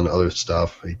that's done other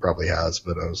stuff. He probably has,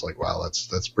 but I was like, wow,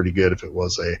 that's pretty good if it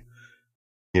was a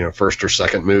first or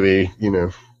second movie,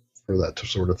 for that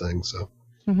sort of thing. So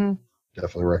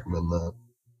definitely recommend that.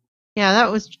 Yeah,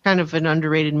 that was kind of an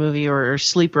underrated movie or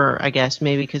sleeper, I guess,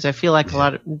 maybe, because I feel like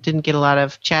didn't get a lot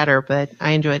of chatter, but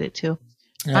I enjoyed it too.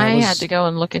 Yeah, I had to go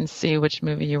and look and see which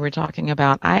movie you were talking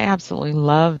about. I absolutely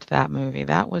loved that movie.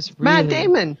 That was really Matt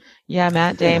Damon. Yeah,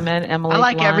 Matt Damon, Emily I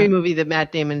like Blunt. every movie that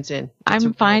Matt Damon's in.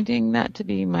 I'm finding that to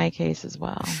be my case as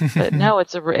well. But no,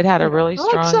 it had a really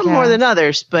strong I like some cast. more than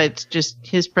others, but just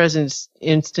his presence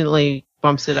instantly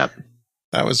bumps it up.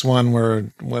 That was one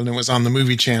where when it was on the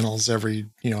movie channels,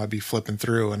 I'd be flipping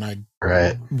through and I'd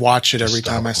watch it every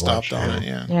time I stopped on it.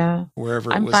 Yeah. Yeah.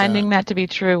 Wherever it I'm was finding at. that to be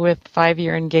true with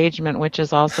 5-Year Engagement, which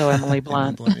is also Emily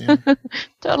Blunt.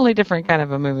 Totally different kind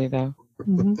of a movie, though.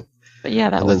 Mm-hmm. But yeah,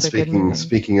 that was a good movie.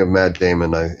 Speaking of Matt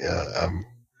Damon, I'm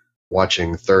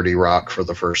watching 30 Rock for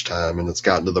the first time, and it's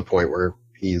gotten to the point where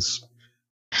he's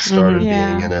started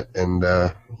being in it,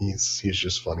 and he's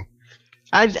just funny.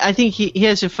 I think he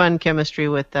has a fun chemistry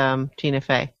with Tina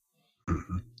Fey.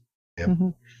 Mm-hmm. Yep. Mm-hmm.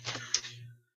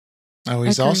 Oh,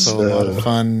 he's also a lot of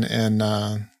fun in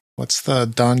what's the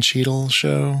Don Cheadle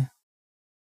show?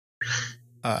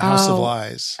 House of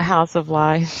Lies. House of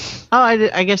Lies. Oh,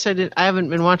 I guess I did. I haven't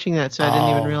been watching that, so I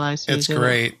didn't even realize. It's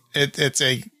great.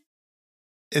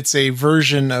 It's a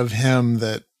version of him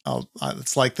that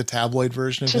it's like the tabloid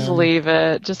version of him. Just leave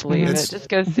it. Just leave it. Just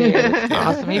go see it. It's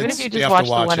awesome. Even if you just watch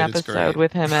the one episode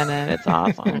with him in it, it's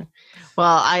awesome.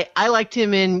 Well, I liked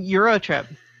him in Eurotrip.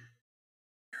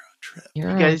 You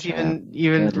guys even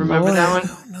remember that one?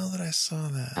 I don't know that I saw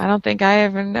that. I don't think I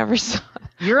never saw it.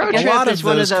 Eurotrip a lot is of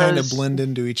one those of those kind of blend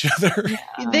into each other.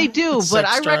 They do, but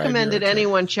I recommend that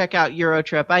anyone check out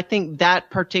Eurotrip. I think that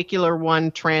particular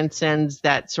one transcends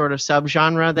that sort of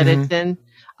subgenre that it's in.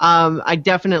 I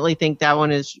definitely think that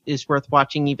one is worth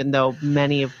watching, even though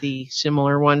many of the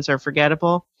similar ones are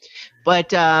forgettable.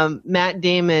 But Matt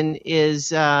Damon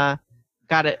is kind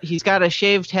he's got a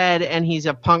shaved head, and he's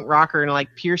a punk rocker and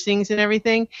like piercings and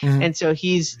everything. Mhm. And so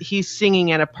he's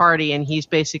singing at a party, and he's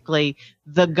basically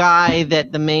the guy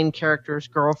that the main character's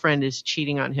girlfriend is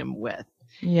cheating on him with.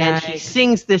 Yeah. And he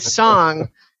sings this song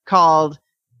called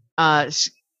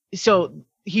so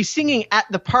he's singing at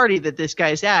the party that this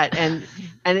guy's at, and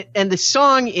the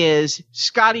song is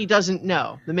Scotty Doesn't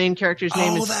Know. The main character's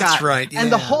name is Scott. That's right.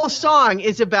 And the yeah. whole song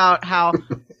is about how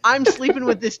I'm sleeping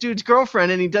with this dude's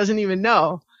girlfriend and he doesn't even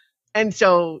know. And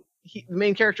so the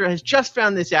main character has just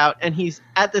found this out, and he's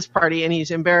at this party and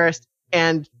he's embarrassed,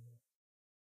 and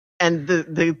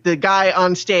the guy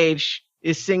on stage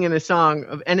is singing a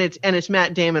song and it's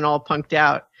Matt Damon all punked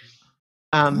out.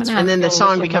 And then the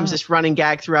song becomes this running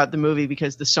gag throughout the movie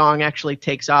because the song actually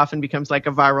takes off and becomes like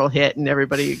a viral hit, and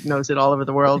everybody knows it all over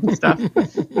the world and stuff.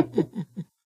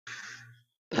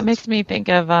 That makes me think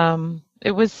of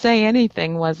it was Say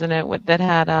Anything, wasn't it? That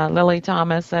had Lily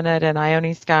Thomas in it and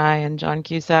Ione Skye and John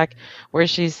Cusack, where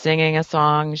she's singing a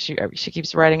song. She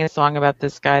keeps writing a song about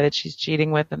this guy that she's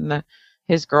cheating with, and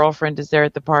his girlfriend is there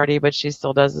at the party, but she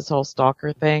still does this whole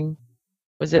stalker thing.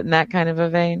 Was it in that kind of a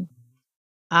vein?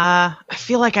 I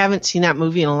feel like I haven't seen that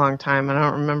movie in a long time. I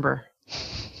don't remember.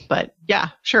 But yeah,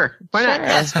 sure. Why not? Sure.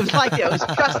 Yes, it was like it was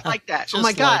just like that. Just Oh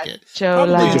my God. like it. Joe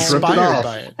Probably Lad. Just ripped it inspired off.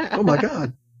 by it. Oh my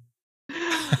God.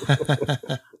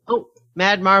 Oh,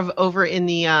 Mad Marv over in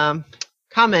the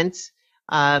comments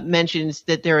mentions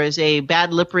that there is a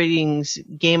bad lip readings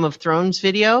Game of Thrones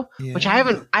video, which I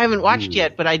haven't watched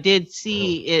yet, but I did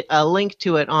see a link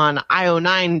to it on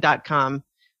io9.com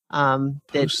that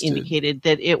Posted. indicated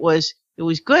that it was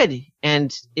good,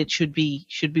 and it should be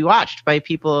watched by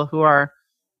people who are,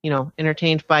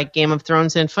 entertained by Game of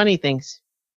Thrones and funny things.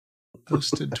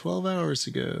 Posted 12 hours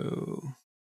ago.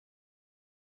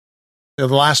 The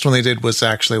last one they did was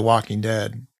actually Walking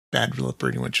Dead, bad lip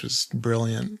reading, which was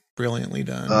brilliantly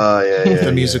done. Yeah.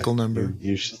 The musical number.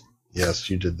 Yes,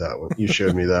 you did that one. You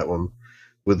showed me that one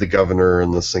with the governor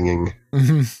and the singing.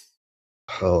 Mhm.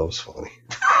 Oh, that was funny.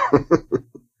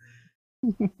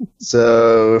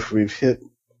 So if we've hit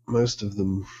most of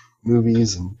the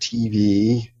movies and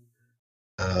TV,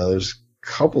 there's a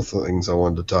couple things I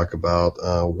wanted to talk about.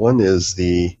 One is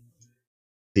the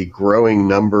growing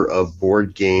number of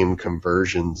board game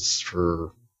conversions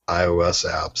for iOS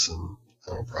apps, and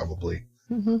probably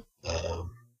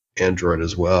Android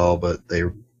as well, but they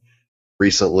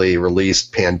recently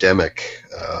released Pandemic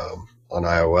on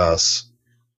iOS,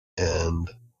 and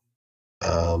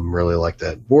really like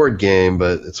that board game,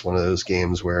 but it's one of those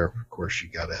games where, of course, you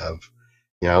got to have,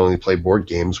 I only play board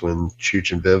games when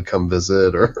Chooch and Viv come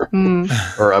visit, or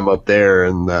I'm up there,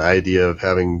 and the idea of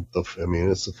having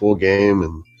it's a full game,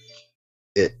 and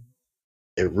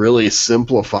it really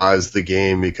simplifies the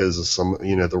game because of some,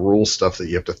 the rule stuff that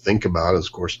you have to think about is,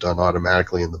 of course, done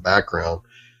automatically in the background,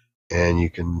 and you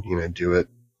can, do it,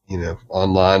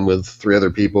 online with 3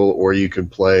 other people, or you can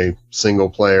play single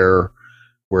player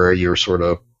where you're sort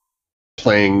of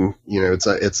playing,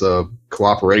 it's a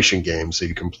cooperation game, so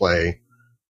you can play,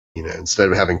 instead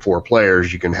of having 4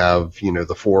 players, you can have,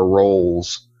 the 4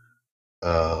 roles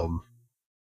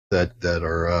that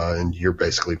are, and you're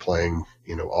basically playing,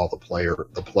 all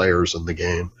the players in the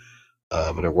game,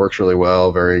 and it works really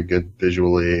well, very good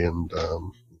visually, and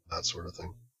that sort of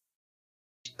thing.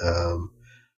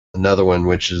 Another one,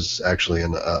 which is actually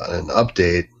an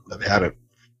update, I've had it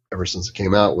ever since it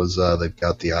came out, was they've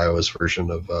got the iOS version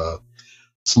of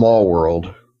Small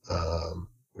World,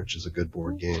 which is a good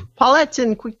board game. Paulette's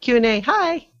in quick Q&A.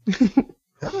 Hi.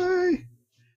 Hi.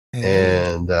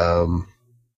 And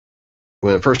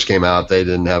when it first came out, they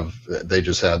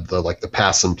just had the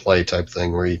pass and play type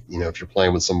thing where if you're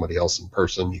playing with somebody else in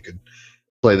person, you could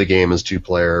play the game as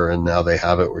 2-player, and now they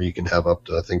have it where you can have up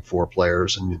to, I think, 4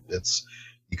 players, and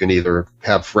you can either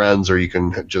have friends or you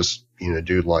can just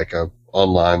do like a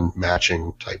online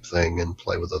matching type thing and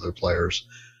play with other players,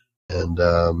 and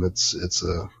it's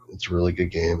a really good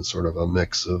game. It's sort of a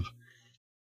mix of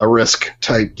a Risk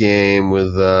type game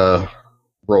with not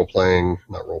role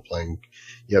playing.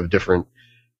 You have different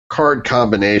card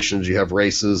combinations. You have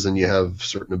races, and you have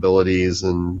certain abilities,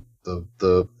 and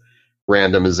the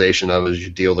randomization of it is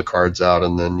you deal the cards out,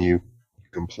 and then you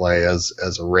can play as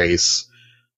a race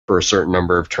for a certain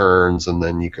number of turns, and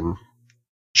then you can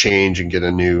change and get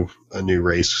a new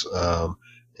race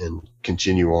and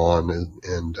continue on,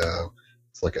 and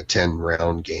it's like a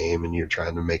 10-round game, and you're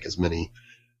trying to make as many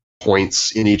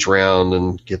points in each round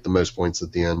and get the most points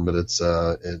at the end. But it's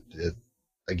it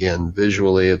again,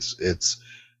 visually it's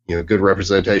good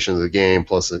representation of the game,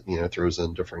 plus it throws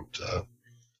in different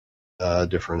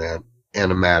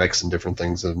animatics and different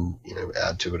things, and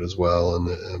add to it as well,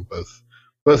 and both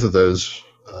both of those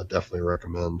definitely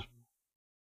recommend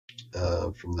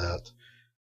from that.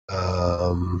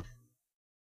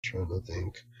 Trying to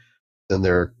think. Then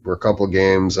there were a couple of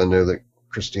games. I know that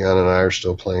Christiana and I are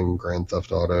still playing Grand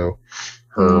Theft Auto.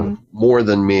 Her more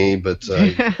than me, but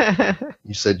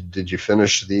you said, did you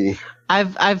finish the?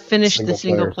 I've finished the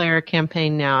single player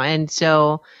campaign now, and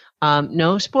so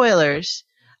no spoilers.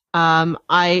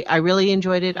 I really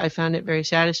enjoyed it. I found it very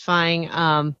satisfying.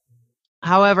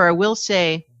 However, I will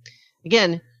say,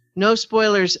 again, no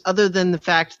spoilers other than the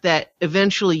fact that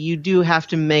eventually you do have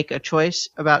to make a choice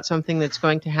about something that's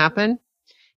going to happen.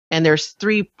 And there's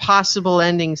 3 possible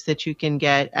endings that you can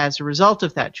get as a result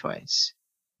of that choice.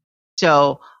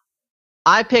 So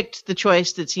I picked the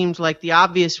choice that seemed like the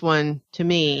obvious one to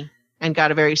me and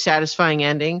got a very satisfying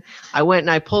ending. I went and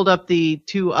I pulled up the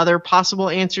 2 other possible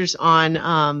answers on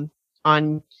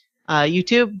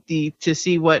YouTube to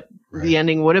see what the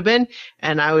ending would have been.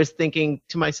 And I was thinking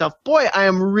to myself, boy, I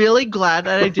am really glad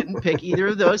that I didn't pick either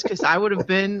of those because I would have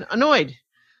been annoyed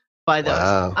by those.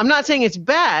 Wow. I'm not saying it's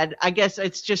bad. I guess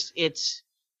it's just,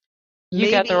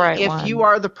 you got the right if one. If you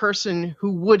are the person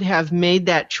who would have made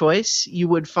that choice, you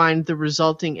would find the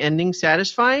resulting ending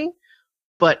satisfying.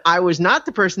 But I was not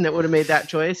the person that would have made that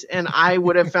choice, and I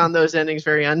would have found those endings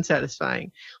very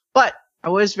unsatisfying. But I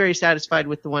was very satisfied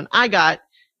with the one I got.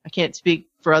 I can't speak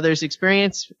for others'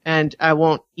 experience, and I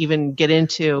won't even get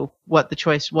into what the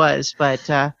choice was. But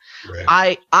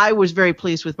I was very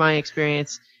pleased with my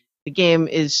experience. The game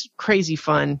is crazy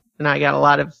fun, and I got a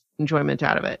lot of enjoyment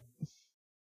out of it.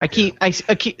 I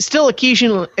still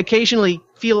occasionally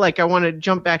feel like I want to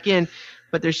jump back in,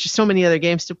 but there's just so many other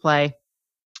games to play.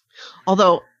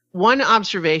 Although, one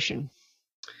observation,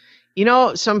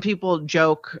 some people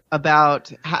joke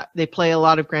about how they play a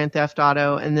lot of Grand Theft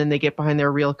Auto and then they get behind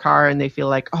their real car and they feel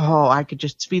like, oh, I could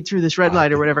just speed through this red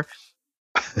light or whatever.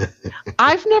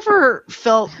 I've never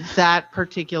felt that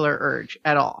particular urge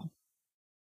at all.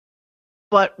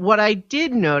 But what I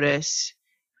did notice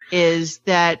is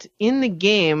that in the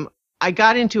game, I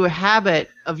got into a habit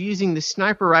of using the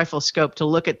sniper rifle scope to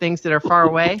look at things that are far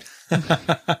away.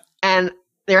 And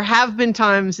there have been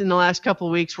times in the last couple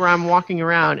of weeks where I'm walking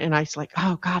around and I was like,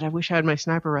 oh, God, I wish I had my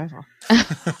sniper rifle. Not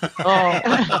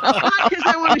because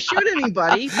I want to shoot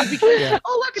anybody, but because,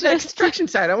 look at that construction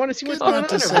site. I want to see what's going on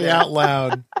to over say there. out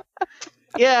loud.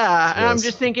 Yeah, and I'm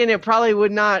just thinking it probably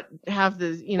would not have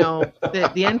the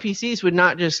NPCs would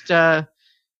not just,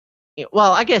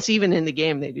 well, I guess even in the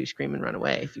game they do scream and run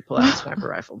away if you pull out a sniper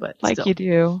rifle, but like still. You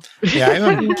do. Yeah, I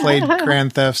haven't played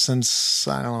Grand Theft since,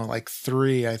 I don't know, like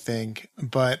 3, I think.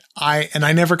 But I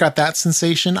never got that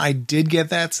sensation. I did get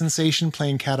that sensation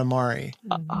playing Katamari.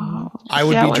 I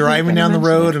would be driving down the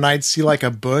road and I'd see like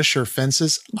a bush or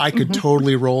fences. I could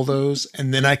totally roll those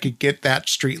and then I could get that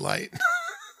street light.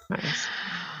 Nice.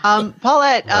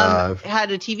 Paulette had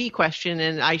a TV question,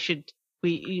 and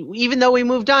even though we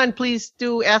moved on, please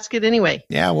do ask it anyway.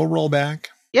 Yeah, we'll roll back.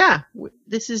 Yeah,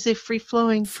 this is a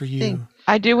free-flowing for you. thing.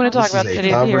 I do want to talk about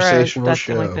City of Heroes. That's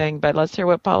the only thing, but let's hear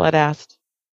what Paulette asked.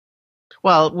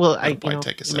 Well, it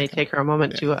may take her a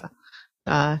moment to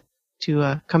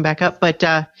come back up,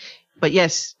 but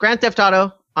yes, Grand Theft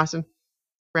Auto, awesome.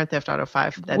 Grand Theft Auto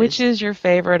 5. Which is your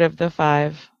favorite of the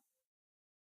 5?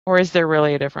 Or is there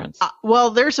really a difference? Well,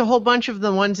 there's a whole bunch of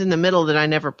the ones in the middle that I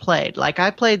never played. Like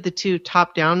I played the 2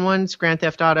 top-down ones, Grand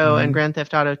Theft Auto and Grand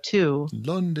Theft Auto 2.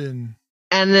 London.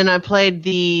 And then I played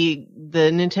the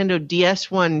Nintendo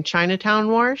DS one, Chinatown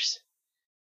Wars.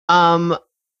 And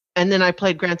then I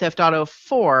played Grand Theft Auto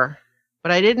 4,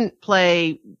 but I didn't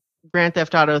play Grand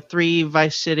Theft Auto 3,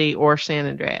 Vice City, or San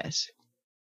Andreas.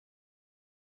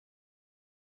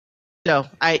 So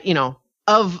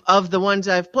of the ones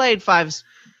I've played, 5's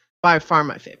by far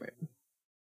my favorite.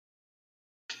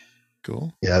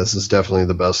 Cool. Yeah, this is definitely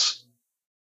the best.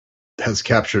 Has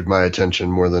captured my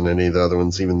attention more than any of the other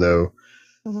ones, even though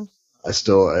I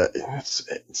still,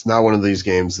 it's not one of these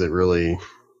games that really,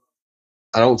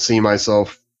 I don't see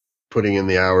myself putting in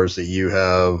the hours that you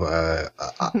have,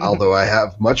 although I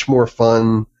have much more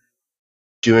fun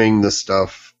doing the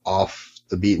stuff off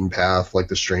the beaten path, like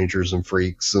the strangers and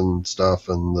freaks and stuff,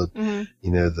 and the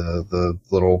the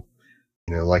little,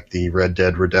 like the Red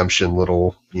Dead Redemption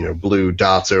little, blue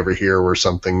dots over here where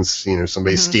something's,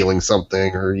 somebody's stealing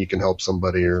something, or you can help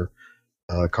somebody or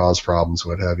cause problems,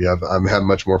 what have you. I'm having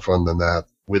much more fun than that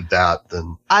with that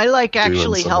than I like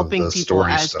actually helping people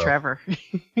as stuff. Trevor.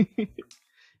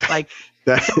 Like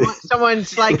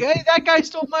someone's like, hey, that guy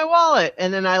stole my wallet,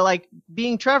 and then I like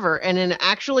being Trevor, and then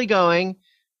actually going,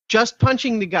 just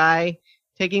punching the guy,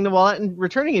 taking the wallet and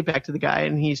returning it back to the guy,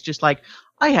 and he's just like,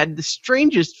 I had the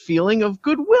strangest feeling of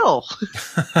goodwill.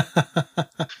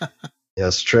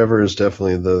 Yes, Trevor is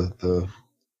definitely the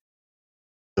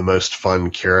most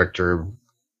fun character.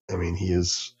 I mean, he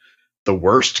is the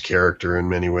worst character in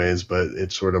many ways, but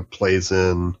it sort of plays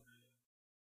in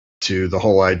to the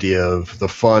whole idea of the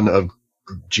fun of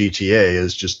GTA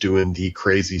is just doing the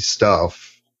crazy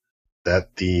stuff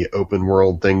that the open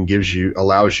world thing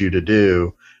allows you to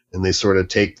do. And they sort of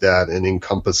take that and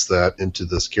encompass that into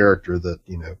this character that,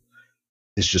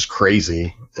 is just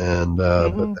crazy. And, but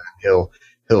then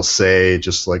he'll say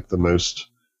just like the most,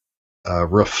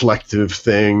 reflective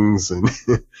things, and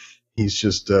he's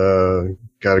just,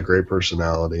 got a great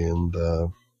personality, and,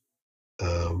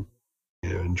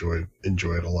 enjoy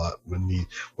it a lot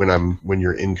when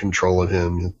you're in control of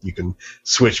him. You can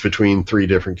switch between 3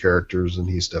 different characters, and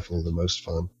he's definitely the most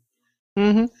fun.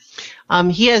 Mm-hmm.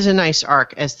 He has a nice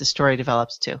arc as the story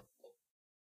develops too.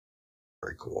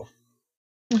 Very cool.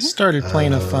 Started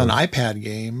playing a fun iPad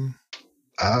game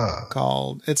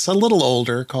it's a little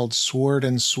older, called Sword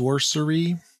and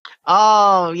Sorcery.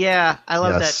 Oh yeah, I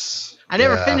love that. I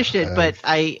never finished it, but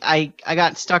I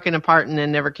got stuck in a part and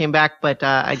then never came back. But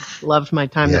I loved my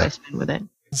time that I spent with it.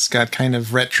 It's got kind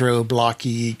of retro,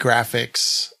 blocky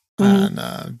graphics and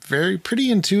very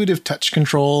pretty intuitive touch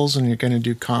controls. And you're going to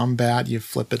do combat, you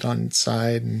flip it on its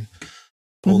side and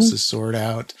pulls the sword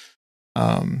out.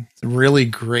 Really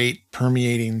great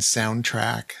permeating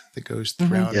soundtrack that goes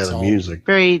throughout. Yeah, the music.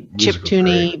 Very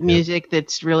chiptune music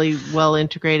that's really well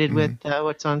integrated with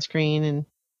what's on screen, and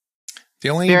the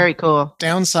only very cool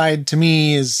downside to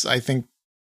me is I think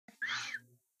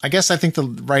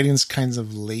the writing's kind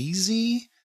of lazy.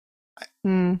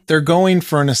 They're going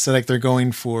for an aesthetic. They're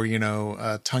going for,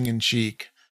 tongue in cheek,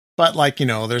 but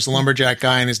there's a lumberjack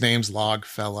guy and his name's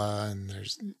Logfella, and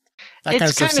there's that kind of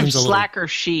stuff seems a little slacker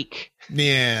chic.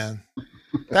 Yeah,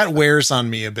 that wears on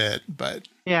me a bit, but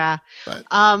yeah. But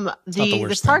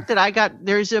the part that I got,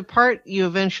 there's a part you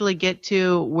eventually get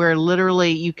to where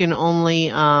literally you can only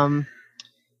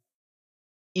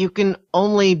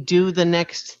do the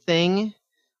next thing.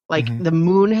 Like the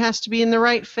moon has to be in the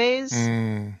right phase.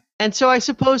 And so I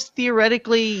suppose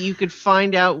theoretically you could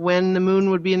find out when the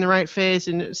moon would be in the right phase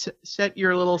and set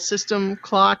your little system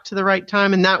clock to the right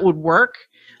time, and that would work.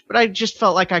 But I just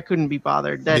felt like I couldn't be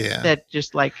bothered. That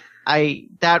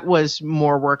was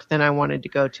more work than I wanted to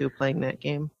go to playing that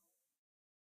game.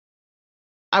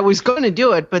 I was going to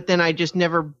do it, but then I just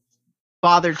never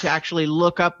bothered to actually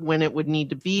look up when it would need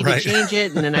to be to change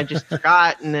it, and then I just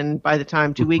forgot. And then by the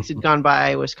time 2 weeks had gone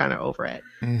by, I was kind of over it.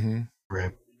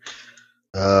 Right.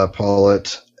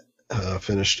 Paulette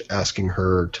finished asking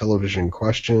her television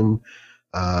question.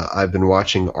 I've been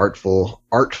watching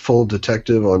Artful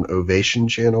Detective on Ovation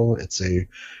Channel. It's a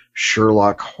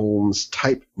Sherlock Holmes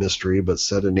type mystery, but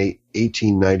set in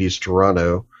 1890s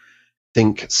Toronto.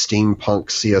 Think steampunk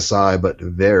CSI, but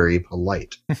very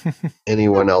polite.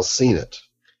 Anyone else seen it?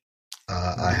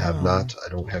 I have not. I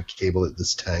don't have cable at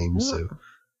this time, so.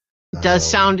 It does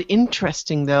sound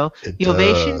interesting, though. The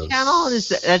Ovation Channel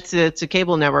it's a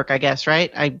cable network, I guess,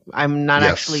 right? I'm not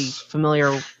actually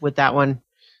familiar with that one.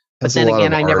 But then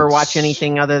again, I never watch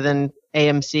anything other than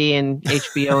AMC and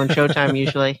HBO and Showtime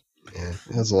usually. Yeah,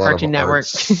 it has a lot Cartoon of Network.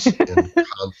 arts and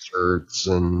concerts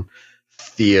and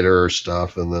theater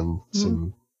stuff, and then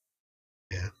some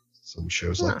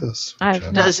shows like this.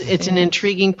 It's an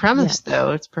intriguing premise,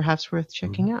 though. It's perhaps worth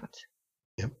checking out.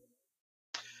 Yep.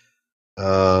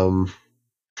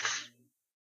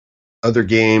 Other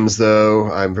games,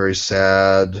 though, I'm very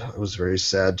sad. I was very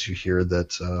sad to hear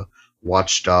that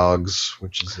Watch Dogs,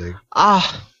 which is a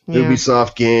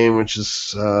Ubisoft game, which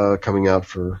is coming out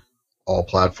for all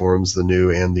platforms, the new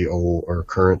and the old, or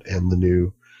current and the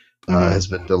new, has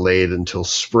been delayed until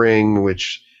spring,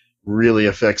 which really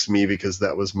affects me because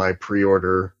that was my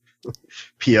pre-order.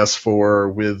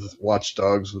 PS4 with Watch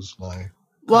Dogs was my.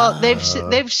 Well, they've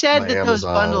said that those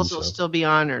bundles will still be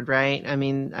honored, right? I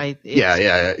mean,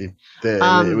 it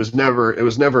was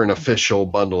never an official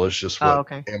bundle. It's just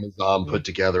what Amazon put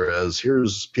together as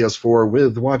here's PS4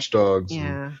 with Watch Dogs.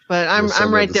 Yeah, but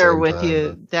I'm right there with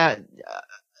you. That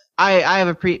I have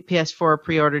a PS4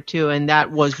 pre-order too, and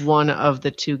that was one of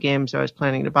the 2 games I was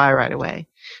planning to buy right away.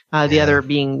 The other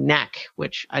being Neck,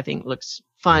 which I think looks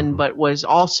fun, but was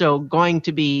also going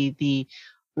to be the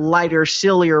lighter,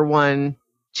 sillier one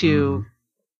to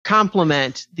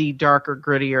complement the darker,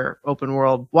 grittier open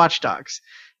world Watch Dogs.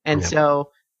 And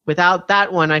so without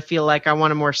that one, I feel like I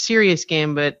want a more serious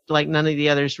game, but like none of the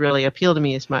others really appeal to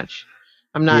me as much.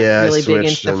 I'm not really big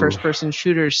into the first person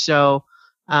shooters. So,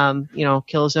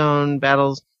 Killzone,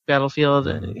 Battlefield,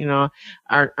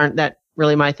 aren't that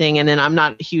really my thing. And then I'm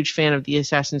not a huge fan of the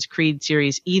Assassin's Creed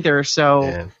series either.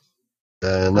 So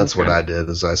And that's what Okay. I did.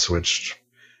 Is I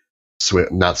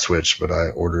but I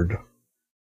ordered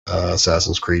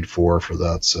Assassin's Creed 4 for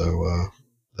that. So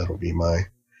that'll be my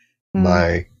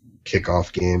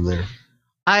kickoff game there.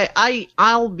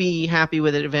 I'll be happy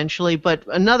with it eventually, but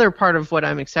another part of what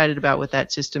I'm excited about with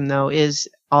that system though is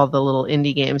all the little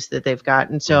indie games that they've got.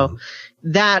 And so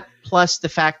that plus the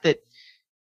fact that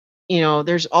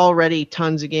there's already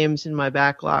tons of games in my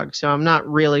backlog, so I'm not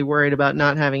really worried about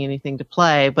not having anything to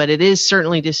play, but it is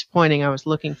certainly disappointing. I was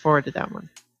looking forward to that one.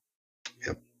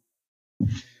 Yep.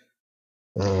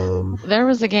 There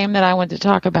was a game that I wanted to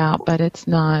talk about, but it's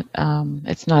not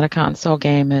a console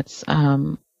game. It's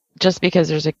just because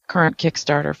there's a current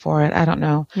Kickstarter for it. I don't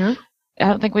know. Yeah. I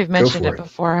don't think we've mentioned it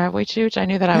before, have we, Chooch? I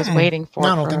knew that I was waiting for it.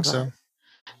 No, I don't think so.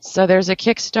 So there's a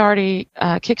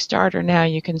Kickstarter now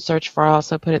you can search for. I'll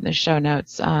also put it in the show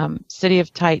notes. City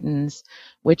of Titans,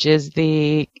 which is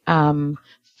the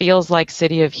feels like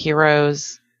City of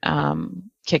Heroes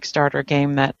Kickstarter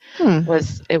game that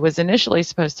was initially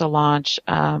supposed to launch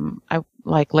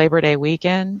like Labor Day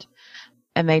weekend,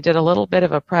 and they did a little bit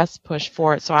of a press push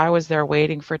for it. So I was there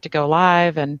waiting for it to go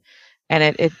live, and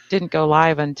it didn't go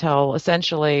live until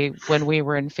essentially when we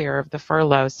were in fear of the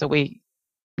furlough. So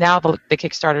now the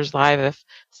Kickstarter's live. If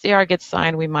CR gets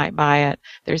signed, we might buy it.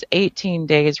 There's 18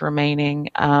 days remaining.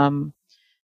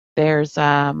 It's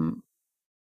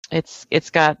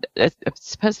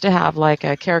supposed to have like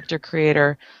a character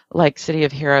creator like City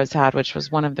of Heroes had, which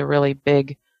was one of the really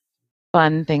big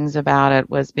fun things about it,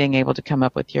 was being able to come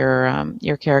up with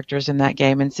your characters in that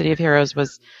game. And City of Heroes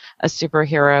was a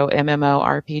superhero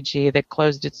MMORPG that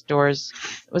closed its doors.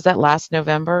 Was that last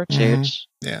November, Chooch?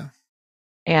 Yeah.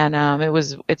 And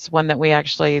it's one that we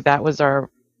actually, that was our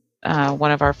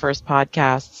one of our first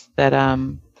podcasts that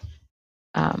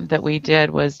we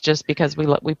did, was just because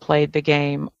we played the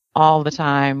game all the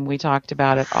time. We talked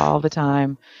about it all the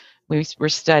time. We were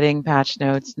studying patch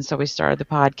notes, and so we started the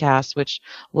podcast, which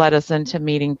led us into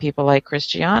meeting people like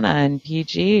Christiana and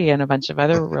PG and a bunch of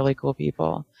other really cool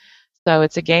people. So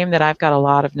it's a game that I've got a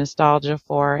lot of nostalgia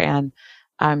for, and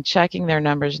I'm checking their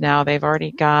numbers now. They've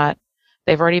hit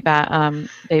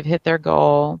their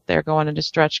goal. They're going into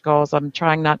stretch goals. I'm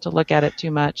trying not to look at it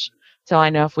too much till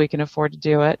I know if we can afford to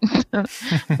do it.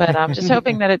 But I'm just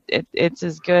hoping that it's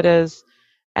as good as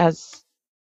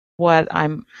what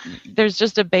there's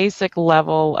just a basic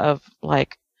level of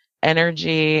like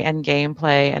energy and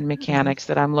gameplay and mechanics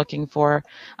that I'm looking for.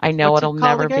 I know it'll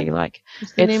never be like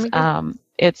let me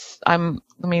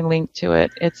link to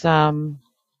it. It's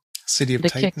City of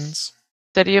Titans.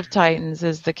 City of Titans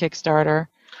is the Kickstarter.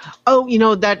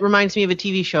 Oh, that reminds me of a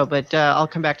TV show, but I'll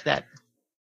come back to that.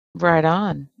 Right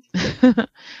on.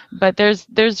 But there's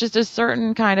just a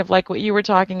certain kind of, like what you were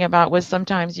talking about, was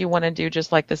sometimes you want to do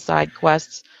just like the side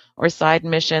quests or side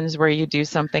missions where you do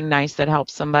something nice that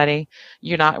helps somebody.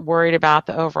 You're not worried about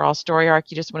the overall story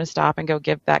arc. You just want to stop and go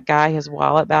give that guy his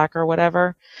wallet back or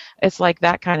whatever. It's like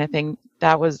that kind of thing.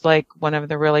 That was like one of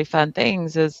the really fun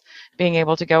things, is being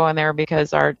able to go in there,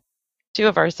 because two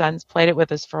of our sons played it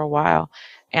with us for a while,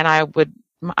 and I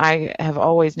have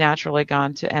always naturally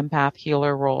gone to empath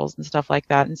healer roles and stuff like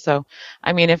that. And so,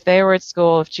 I mean, if they were at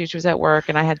school, if Chooch was at work,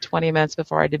 and I had 20 minutes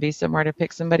before I had to be somewhere to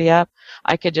pick somebody up,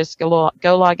 I could just go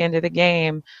log into the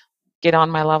game, get on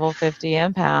my level 50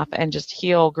 empath, and just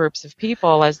heal groups of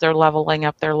people as they're leveling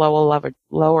up their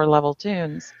lower level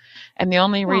tunes. And the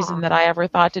only reason that I ever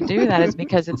thought to do that is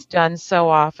because it's done so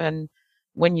often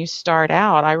when you start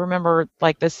out. I remember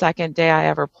like the second day I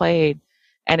ever played,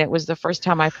 and it was the first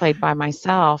time I played by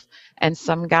myself, and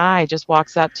some guy just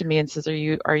walks up to me and says,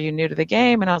 are you new to the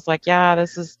game? And I was like, yeah,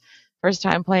 this is first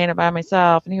time playing it by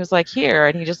myself. And he was like, here,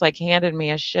 and he just like handed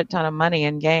me a shit ton of money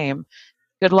in game.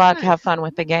 Good luck, have fun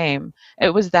with the game.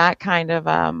 It was that kind of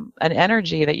an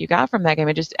energy that you got from that game.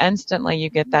 It just instantly,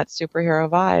 you get that superhero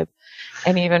vibe.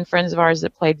 And even friends of ours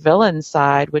that played Villain's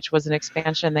Side, which was an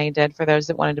expansion they did for those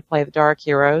that wanted to play the Dark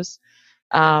Heroes,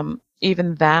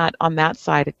 even that on that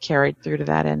side, it carried through to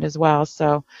that end as well.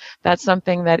 So that's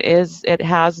something that it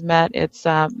has met its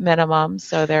minimum.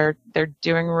 So they're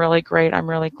doing really great. I'm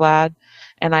really glad,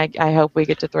 and I hope we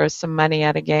get to throw some money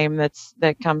at a game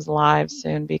that comes live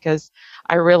soon, because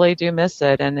I really do miss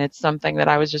it, and it's something that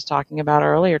I was just talking about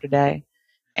earlier today.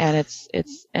 And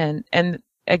and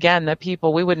again, the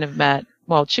people we wouldn't have met.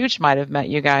 Well, Chooch might have met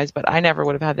you guys, but I never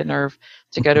would have had the nerve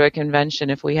to go to a convention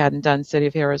if we hadn't done City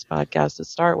of Heroes podcast to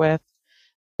start with.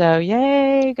 So,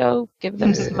 yay, go give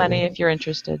them some money if you're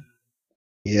interested.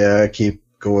 Yeah, I keep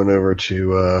going over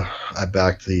to, I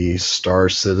backed the Star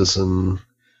Citizen,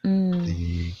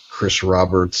 the Chris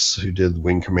Roberts, who did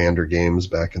Wing Commander games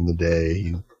back in the day.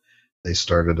 He they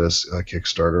started a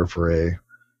Kickstarter for a,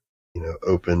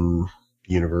 open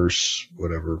universe,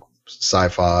 whatever,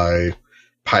 sci-fi,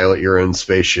 pilot your own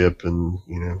spaceship, and,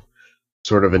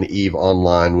 sort of an EVE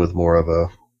Online with more of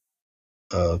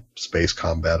a space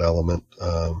combat element.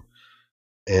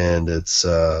 And it's,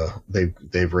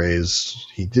 they've raised,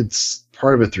 he did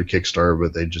part of it through Kickstarter,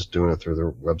 but they're just doing it through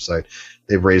their website.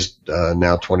 They've raised,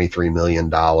 now $23 million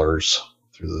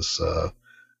through this,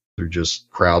 through just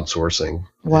crowdsourcing.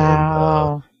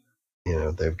 Wow.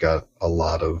 And, they've got a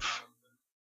lot of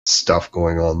stuff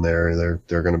going on there.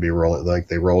 They're going to be rolling, like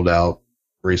they rolled out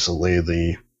recently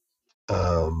the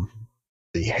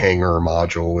hangar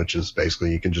module, which is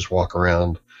basically you can just walk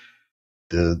around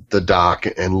the dock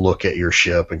and look at your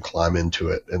ship and climb into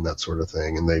it and that sort of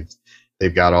thing. And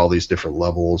they've got all these different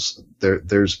levels.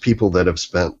 There's people that have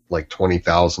spent like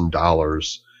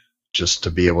 $20,000 just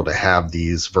to be able to have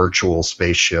these virtual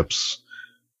spaceships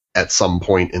at some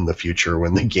point in the future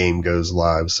when the game goes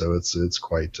live. So it's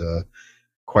quite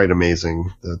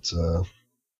amazing that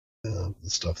the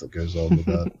stuff that goes on with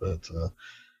that. But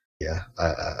yeah,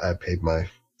 I paid my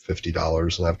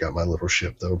 $50 and I've got my little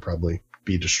ship that will probably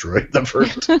be destroyed the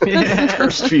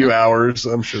first few hours.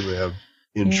 I'm sure they have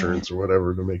insurance or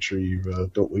whatever to make sure you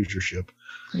don't lose your ship.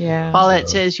 Yeah. Paulette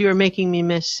says you are making me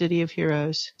miss City of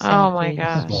Heroes. So Oh my please.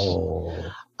 gosh.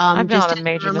 Oh. I've been Just on as a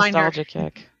major reminder- nostalgia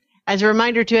kick. As a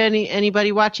reminder to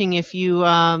anybody watching, if you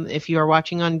are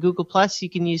watching on Google Plus, you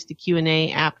can use the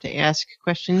Q&A app to ask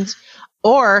questions,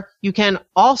 or you can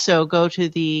also go to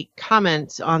the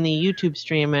comments on the YouTube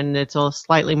stream, and it's a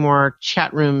slightly more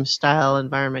chat room style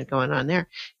environment going on there. And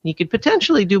you could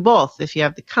potentially do both if you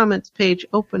have the comments page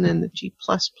open in the G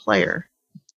Plus player.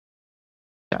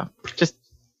 So just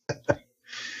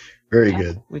Very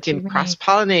good. we can Q&A.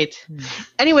 cross-pollinate.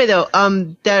 Anyway, though,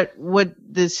 that what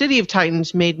the City of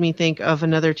Titans made me think of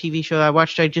another TV show I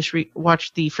watched. I just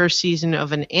watched the first season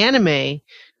of an anime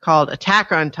called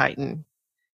Attack on Titan.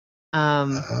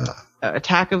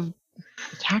 Attack on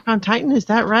Titan, is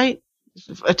that right?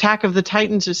 Attack of the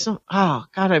Titans is some. Oh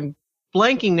God, I'm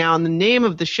blanking now on the name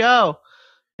of the show.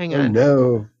 Hang Oh on.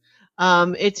 no.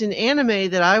 It's an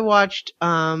anime that I watched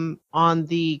on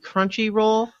the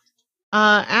Crunchyroll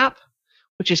app,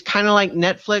 which is kind of like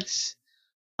Netflix,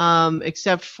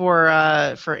 except for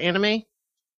anime.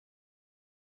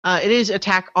 It is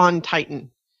Attack on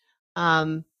Titan.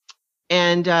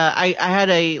 And I had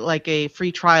a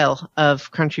free trial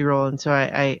of Crunchyroll, and so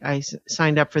I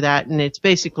signed up for that. And it's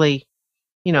basically,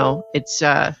 it's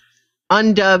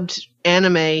undubbed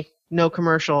anime, no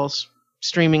commercials,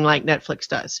 streaming like Netflix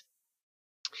does.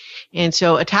 And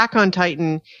so Attack on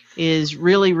Titan is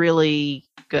really, really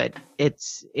good.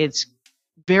 It's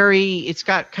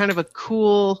got kind of a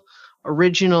cool,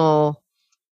 original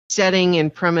setting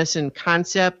and premise and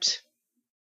concept.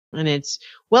 And it's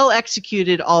well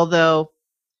executed, although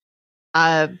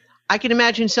I can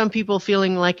imagine some people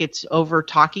feeling like it's over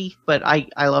talky, but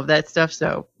I love that stuff,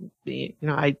 so it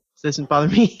doesn't bother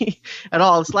me at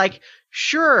all. It's like,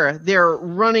 sure, they're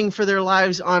running for their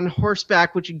lives on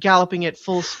horseback, which are galloping at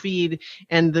full speed,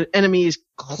 and the enemy is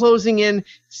closing in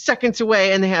seconds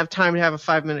away, and they have time to have a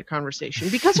 5-minute conversation.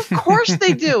 Because of course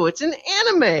they do. It's an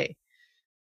anime.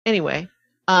 Anyway,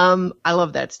 I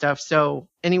love that stuff. So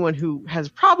anyone who has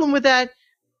a problem with that,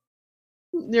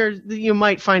 you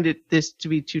might find this to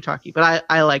be too talky, but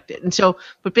I liked it. And so,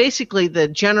 but basically the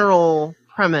general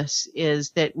premise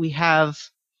is that we have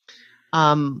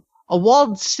a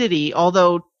walled city,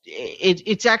 although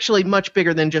it's actually much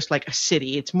bigger than just like a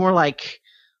city. It's more like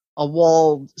a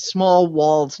small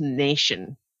walled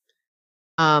nation.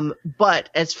 But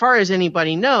as far as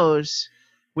anybody knows,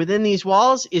 within these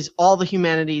walls is all the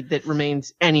humanity that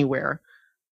remains anywhere,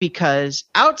 because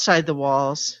outside the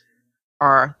walls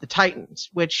are the Titans,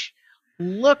 which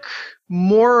look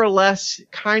more or less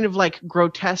kind of like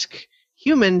grotesque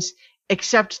humans,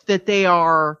 except that they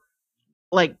are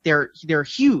like they're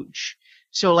huge.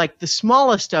 So like the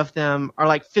smallest of them are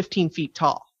like 15 feet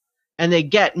tall, and they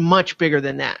get much bigger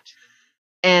than that.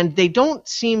 And they don't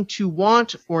seem to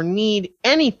want or need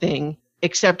anything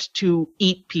except to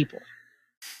eat people.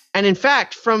 And in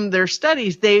fact, from their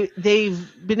studies, they've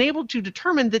been able to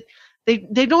determine that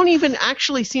they don't even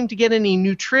actually seem to get any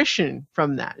nutrition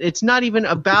from that. It's not even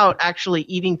about actually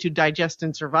eating to digest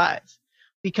and survive,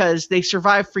 because they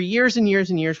survive for years and years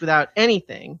and years without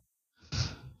anything.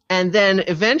 And then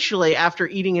eventually, after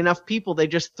eating enough people, they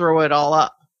just throw it all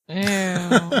up.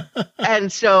 Ew.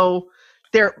 And so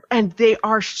they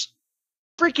are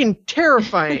freaking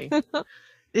terrifying.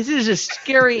 This is a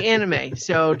scary anime.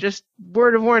 So just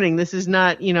word of warning, this is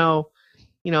not,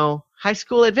 High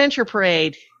School Adventure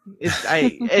Parade.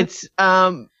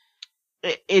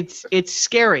 it's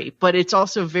scary, but it's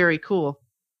also very cool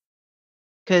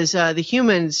because the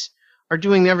humans are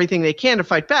doing everything they can to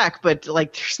fight back, but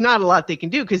like there's not a lot they can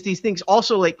do because these things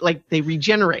also like they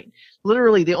regenerate.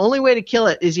 Literally, the only way to kill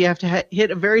it is you have to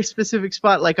hit a very specific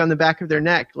spot, like on the back of their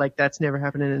neck. Like that's never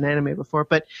happened in an anime before.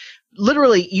 But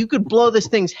literally, you could blow this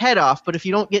thing's head off, but if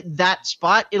you don't get that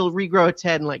spot, it'll regrow its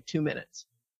head in like 2 minutes.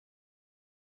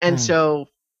 And so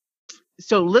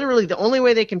literally, the only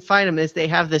way they can fight them is they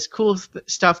have this cool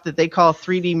stuff that they call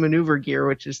 3D maneuver gear,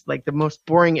 which is like the most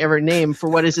boring ever name for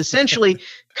what is essentially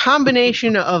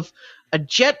combination of a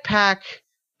jetpack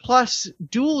plus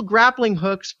dual grappling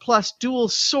hooks plus dual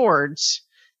swords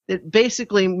that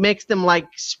basically makes them like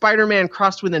Spider-Man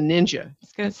crossed with a ninja. I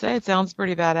was going to say, it sounds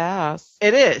pretty badass.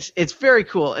 It is. It's very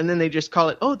cool. And then they just call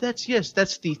it, that's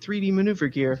the 3D maneuver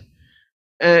gear.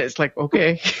 And it's like,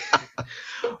 okay.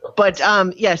 But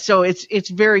so it's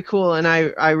very cool, and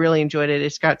I really enjoyed it.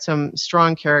 It's got some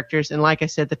strong characters, and like I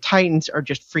said, the Titans are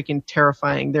just freaking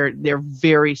terrifying. They're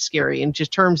very scary in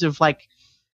just terms of like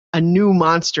a new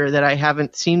monster that I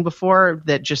haven't seen before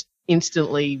that just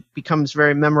instantly becomes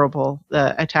very memorable.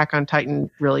 Attack on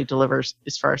Titan really delivers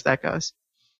as far as that goes.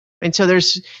 And so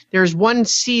there's one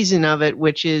season of it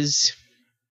which is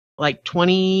like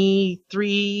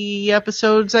 23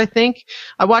 episodes, I think.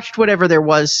 I watched whatever there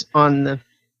was on the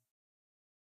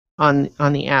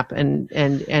app, and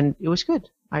it was good.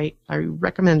 I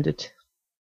recommend it.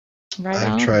 Right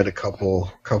I've on. tried a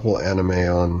couple anime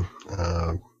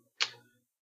on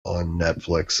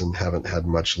Netflix and haven't had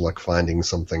much luck finding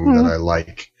something that I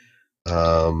like.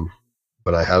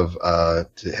 But I have.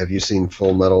 Have you seen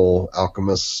Full Metal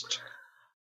Alchemist?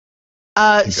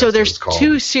 So there's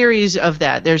two series of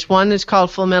that. There's one that's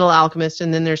called Full Metal Alchemist,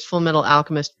 and then there's Full Metal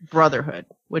Alchemist Brotherhood,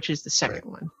 which is the second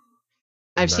one.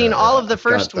 I've seen all of the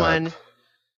first one.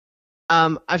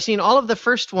 I've seen all of the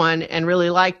first one and really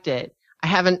liked it. I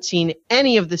haven't seen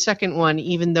any of the second one,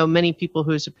 even though many people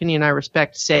whose opinion I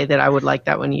respect say that I would like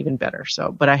that one even better.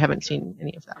 But I haven't seen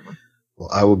any of that one. Well,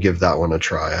 I will give that one a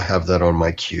try. I have that on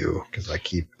my queue because I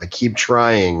keep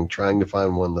trying to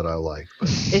find one that I like. But.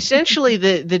 Essentially,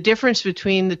 the difference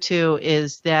between the two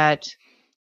is that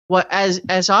what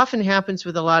as often happens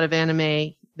with a lot of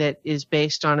anime that is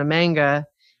based on a manga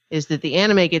is that the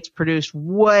anime gets produced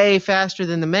way faster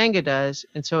than the manga does,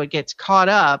 and so it gets caught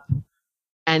up,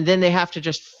 and then they have to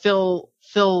just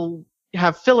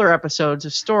have filler episodes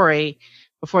of story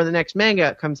before the next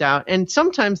manga comes out. And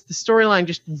sometimes the storyline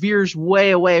just veers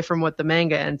way away from what the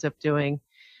manga ends up doing.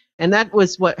 And that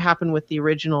was what happened with the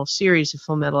original series of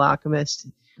Full Metal Alchemist,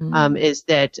 is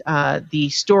that the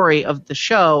story of the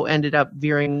show ended up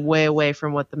veering way away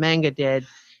from what the manga did.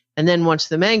 And then once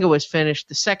the manga was finished,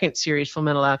 the second series, Full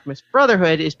Metal Alchemist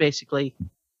Brotherhood, is basically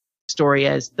story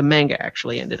as the manga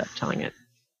actually ended up telling it.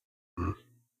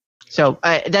 So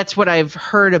that's what I've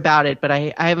heard about it, but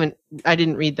I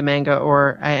didn't read the manga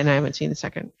and I haven't seen the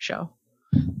second show.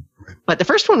 Right. But the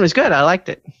first one was good. I liked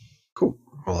it. Cool.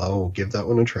 Well, I will give that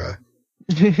one a try.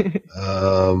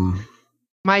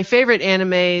 My favorite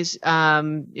animes,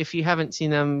 if you haven't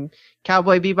seen them,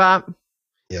 Cowboy Bebop.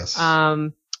 Yes.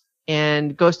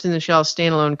 And Ghost in the Shell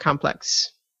Standalone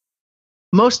Complex.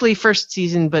 Mostly first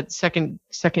season, but second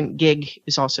gig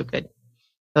is also good.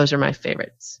 Those are my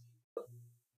favorites.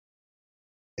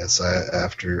 Yes,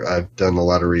 after I've done a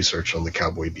lot of research on the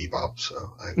Cowboy Bebop,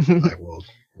 so I will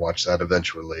watch that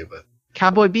eventually. But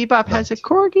Cowboy Bebop has a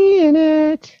corgi in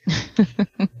it.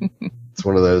 It's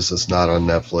one of those that's not on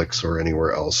Netflix or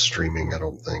anywhere else streaming, I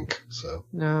don't think. So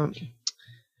No.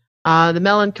 The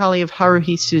Melancholy of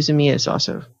Haruhi Suzumiya is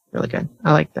also really good.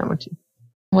 I like that one too.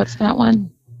 What's that one?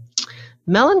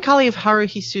 Melancholy of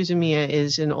Haruhi Suzumiya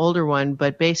is an older one,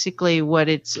 but basically what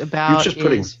it's about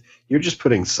You're just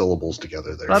putting syllables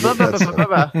together there.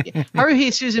 Haruhi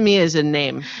Suzumiya is a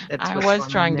name. I was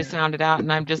trying to sound it out,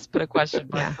 and I've just put a question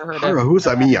mark for her. Haruhi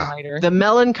Suzumiya. The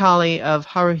Melancholy of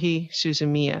Haruhi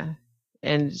Suzumiya.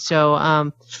 And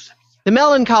so the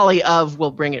Melancholy of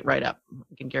will bring it right up.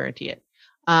 I can guarantee it.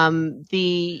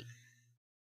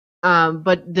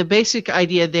 But the basic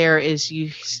idea there is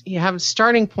you have a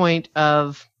starting point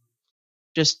of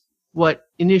just what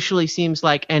initially seems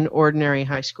like an ordinary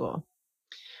high school.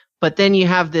 But then you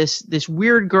have this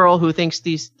weird girl who thinks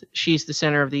she's the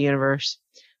center of the universe.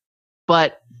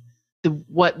 But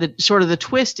the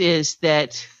twist is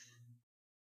that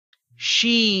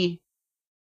she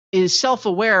is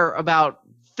self-aware about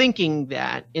thinking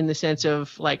that, in the sense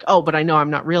of like, oh, but I know I'm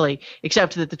not really,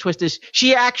 except that the twist is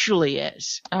she actually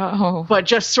is. Oh. But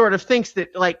just sort of thinks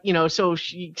that, like, so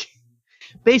she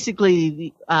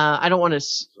basically, I don't want to,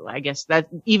 I guess that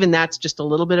even that's just a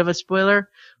little bit of a spoiler,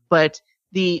 but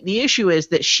the issue is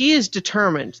that she is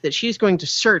determined that she's going to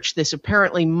search this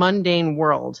apparently mundane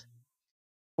world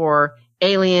for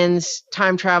aliens,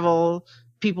 time travel,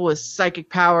 people with psychic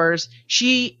powers.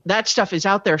 That stuff is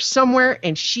out there somewhere,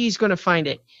 and she's going to find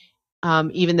it.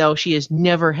 Even though she has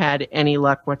never had any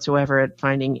luck whatsoever at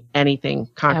finding anything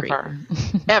concrete.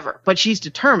 Ever. But she's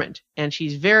determined, and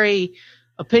she's very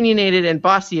opinionated and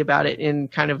bossy about it in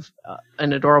kind of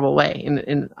an adorable way,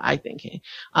 in I think.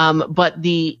 But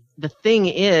the thing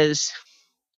is,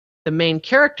 the main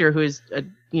character, who is a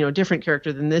different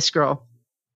character than this girl,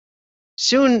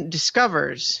 soon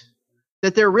discovers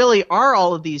that there really are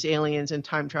all of these aliens and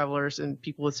time travelers and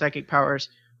people with psychic powers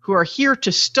who are here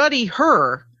to study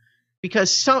her,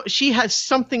 because she has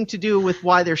something to do with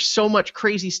why there's so much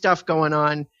crazy stuff going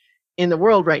on in the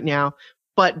world right now.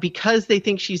 But because they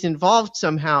think she's involved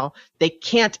somehow, they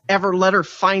can't ever let her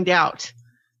find out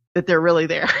that they're really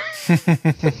there.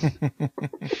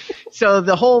 So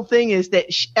the whole thing is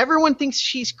that everyone thinks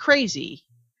she's crazy,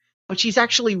 but she's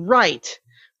actually right.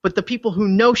 But the people who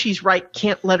know she's right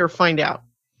can't let her find out.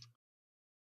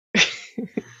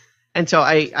 And so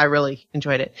I really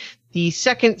enjoyed it. The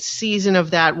second season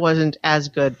of that wasn't as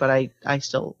good, but I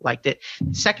still liked it.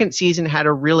 The second season had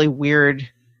a really weird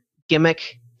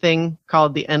gimmick thing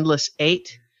called the Endless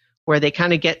Eight, where they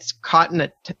kind of get caught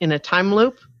in a time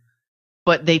loop,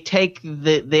 but they take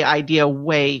the idea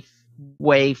way,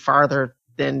 way farther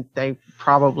than they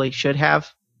probably should have,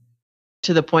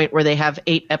 to the point where they have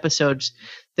 8 episodes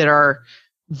that are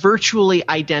virtually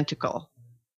identical,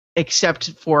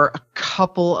 except for a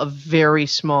couple of very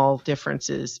small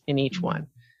differences in each one.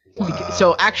 Wow.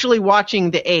 So actually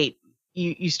watching the 8,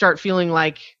 you start feeling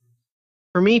like,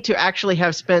 for me to actually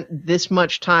have spent this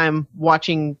much time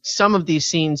watching some of these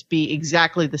scenes be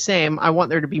exactly the same, I want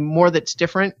there to be more that's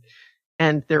different,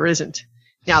 and there isn't.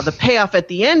 Now, the payoff at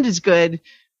the end is good,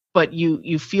 but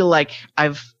you feel like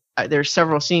there's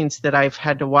several scenes that I've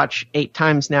had to watch 8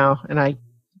 times now, and I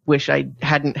wish I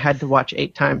hadn't had to watch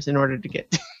 8 times in order to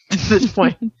get to this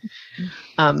point.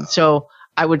 So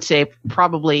I would say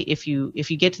probably if you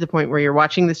get to the point where you're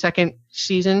watching the second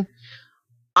season,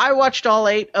 I watched all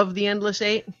 8 of the Endless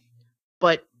 8,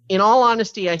 but in all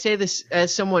honesty, I say this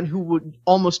as someone who would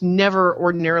almost never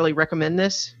ordinarily recommend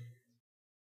this.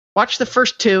 Watch the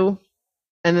first 2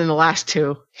 and then the last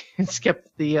 2 and skip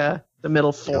the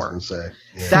middle 4.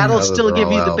 That'll still give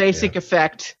you the basic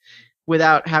effect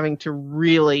without having to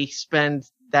really spend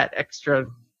that extra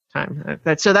time.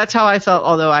 So that's how I felt,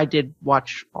 although I did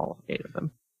watch all 8 of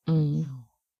them.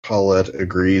 Paulette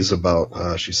agrees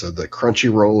about, she said that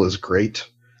Crunchyroll is great.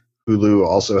 Hulu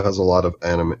also has a lot of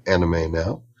anime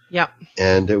now. Yep.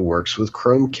 And it works with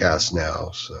Chromecast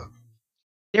now. So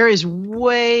there is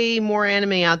way more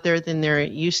anime out there than there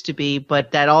used to be,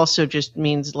 but that also just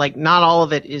means like not all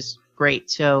of it is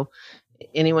great. So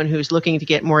anyone who's looking to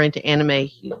get more into anime,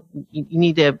 you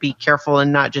need to be careful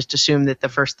and not just assume that the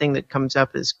first thing that comes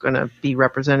up is going to be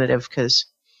representative, because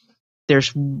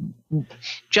there's,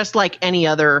 just like any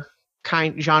other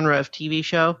genre of TV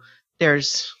show,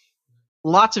 there's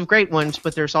lots of great ones,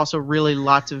 but there's also really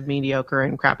lots of mediocre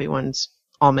and crappy ones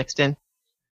all mixed in.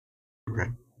 Okay.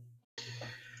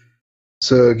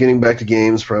 So getting back to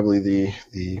games, probably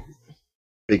the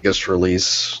biggest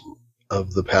release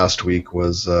of the past week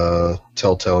was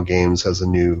Telltale Games has a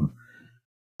new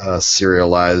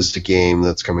serialized game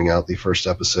that's coming out. The first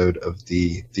episode of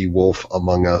The Wolf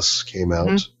Among Us came out.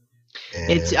 Mm-hmm.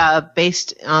 It's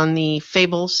based on the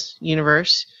Fables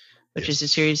universe, which is a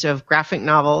series of graphic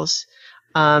novels.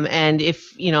 And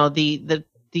if the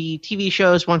TV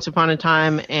shows Once Upon a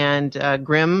Time and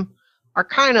Grimm are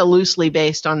kind of loosely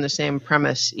based on the same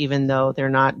premise, even though they're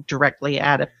not directly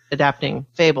adapting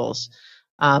Fables.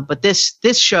 But this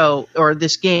show or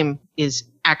this game is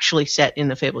actually set in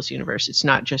the Fables universe. It's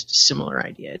not just a similar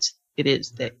idea. It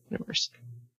is the universe.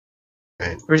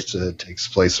 Right. So it takes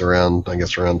place around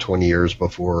 20 years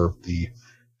before the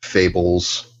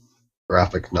Fables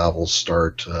graphic novels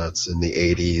start. It's in the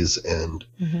 80s, and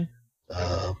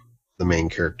the main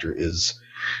character is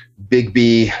Big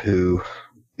B,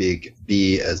 Big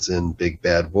B as in Big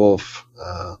Bad Wolf,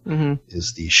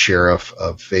 is the sheriff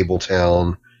of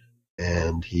Fabletown,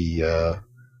 and he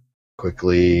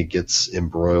quickly gets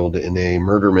embroiled in a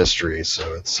murder mystery.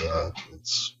 So it's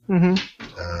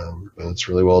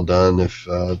really well done. If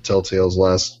Telltale's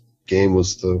last game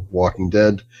was The Walking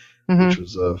Dead, which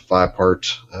was a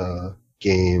 5-part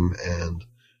game and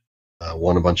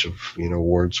won a bunch of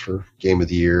awards for Game of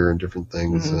the Year and different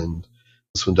things, and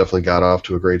this one definitely got off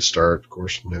to a great start. Of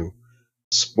course, no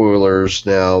spoilers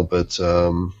now, but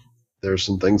there's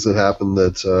some things that happened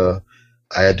that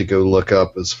I had to go look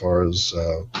up as far as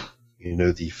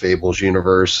the Fables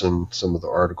universe, and some of the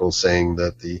articles saying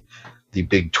that the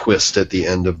big twist at the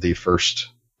end of the first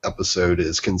episode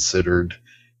is considered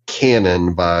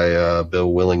canon by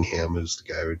Bill Willingham, who's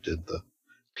the guy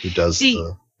who does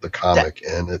the comic,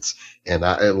 and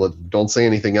I don't say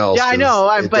anything else. Yeah, I know.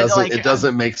 It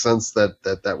doesn't make sense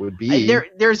that would be.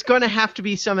 There's going to have to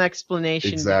be some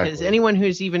explanation, exactly. Because anyone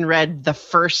who's even read the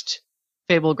first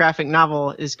Fable graphic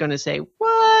novel is going to say,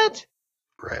 "What?"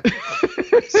 Right.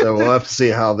 So we'll have to see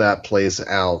how that plays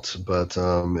out, but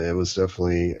it was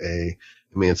definitely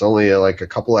it's only like a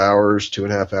couple hours,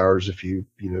 2.5 hours if you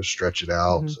stretch it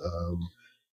out. Mm-hmm.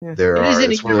 Yeah. There it is are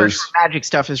an universe where magic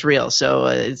stuff is real, so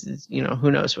it's,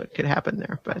 who knows what could happen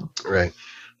there. But right,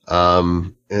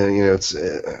 and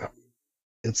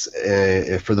it's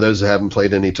for those who haven't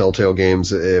played any Telltale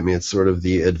games, it's sort of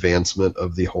the advancement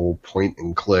of the whole point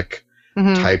and click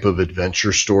type of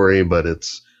adventure story, but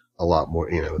it's a lot more.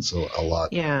 It's a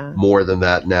lot more than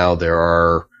that now. There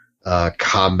are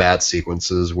combat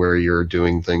sequences where you're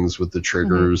doing things with the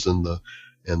triggers and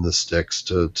the sticks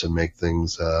to make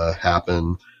things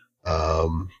happen.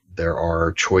 There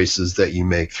are choices that you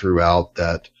make throughout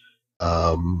that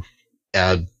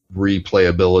add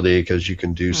replayability, because you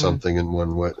can do something in one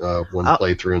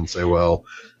playthrough and say, well,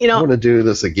 I want to do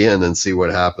this again and see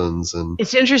what happens. And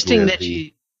it's interesting that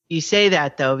you say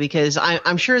that, though, because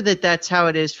I'm sure that that's how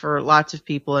it is for lots of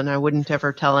people, and I wouldn't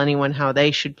ever tell anyone how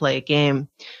they should play a game.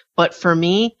 But for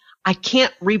me, I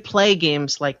can't replay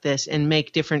games like this and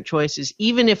make different choices,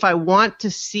 even if I want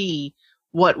to see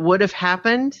what would have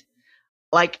happened.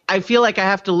 Like, I feel like I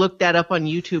have to look that up on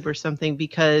YouTube or something,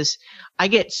 because I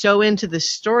get so into the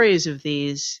stories of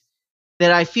these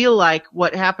that I feel like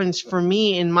what happens for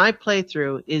me in my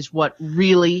playthrough is what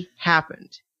really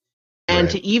happened. And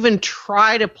to even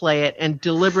try to play it and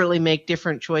deliberately make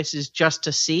different choices just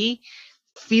to see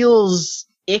feels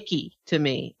icky to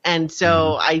me. And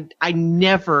so I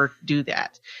never do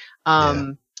that.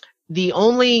 The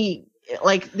only,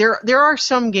 like, there are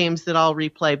some games that I'll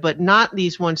replay, but not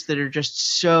these ones that are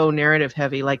just so narrative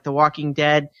heavy, like The Walking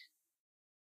Dead.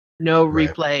 No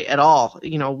replay at all.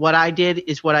 What I did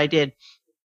is what I did.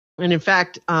 And in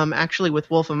fact, actually with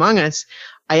Wolf Among Us,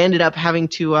 I ended up having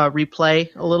to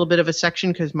replay a little bit of a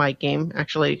section because my game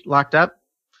actually locked up.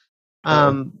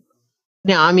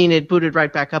 Now, it booted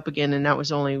right back up again, and that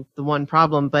was only the one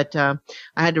problem. But I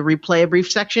had to replay a brief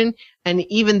section, and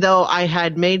even though I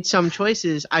had made some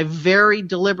choices, I very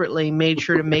deliberately made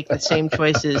sure to make the same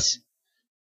choices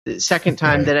the second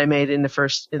time that I made in the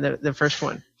first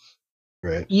one.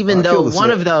 Right. Even though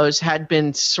one of those had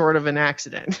been sort of an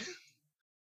accident.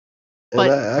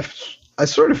 But I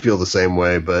sort of feel the same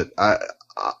way, but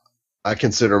I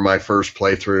consider my first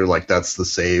playthrough like that's the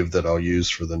save that I'll use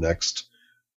for the next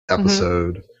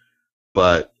episode.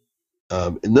 But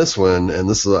in this one, and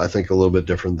this is I think a little bit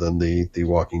different than the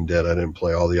Walking Dead. I didn't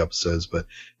play all the episodes, but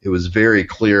it was very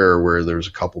clear where there's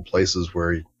a couple places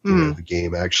where the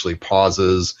game actually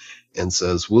pauses and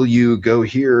says, "Will you go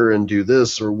here and do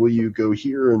this, or will you go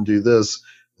here and do this?"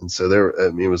 And so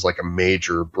it was like a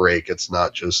major break. It's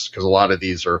not just because a lot of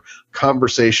these are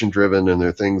conversation driven, and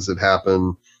they're things that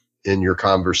happen in your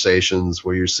conversations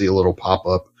where you see a little pop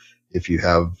up. If you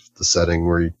have the setting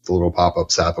where the little pop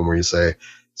ups happen where you say,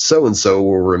 so and so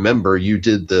will remember you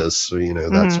did this,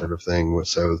 that sort of thing.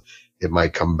 So it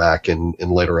might come back in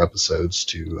later episodes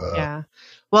to.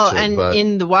 Well,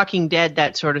 in The Walking Dead,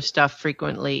 that sort of stuff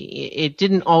frequently, it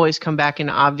didn't always come back in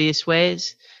obvious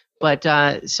ways, but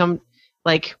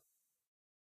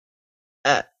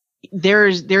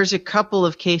there's a couple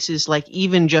of cases, like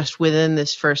even just within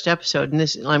this first episode, and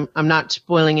this I'm not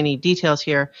spoiling any details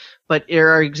here, but there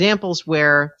are examples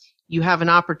where you have an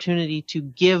opportunity to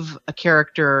give a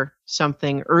character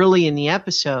something early in the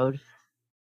episode,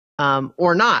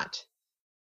 or not,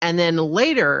 and then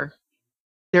later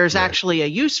there's actually a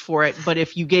use for it. But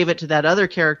if you gave it to that other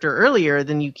character earlier,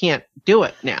 then you can't do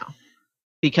it now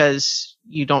because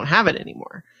you don't have it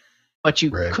anymore. But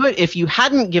you could, if you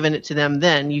hadn't given it to them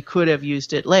then, you could have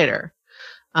used it later.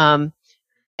 And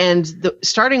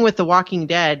starting with The Walking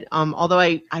Dead, although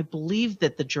I believe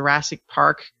that the Jurassic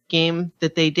Park game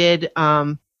that they did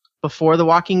before The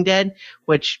Walking Dead,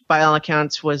 which by all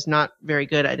accounts was not very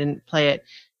good, I didn't play it,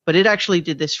 but it actually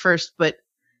did this first. But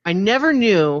I never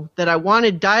knew that I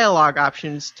wanted dialogue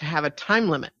options to have a time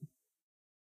limit.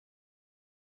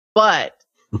 But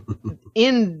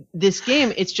in this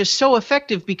game, it's just so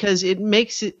effective because it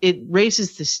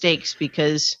raises the stakes,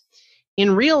 because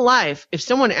in real life, if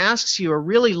someone asks you a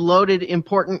really loaded,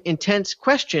 important, intense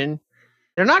question,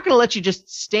 they're not going to let you just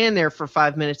stand there for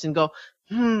 5 minutes and go,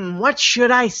 what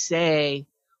should I say?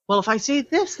 Well, if I say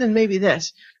this, then maybe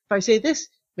this. I say this,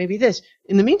 maybe this.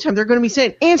 In the meantime, they're going to be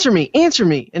saying, answer me.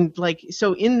 And like,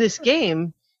 so in this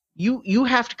game, you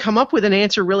have to come up with an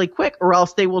answer really quick, or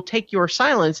else they will take your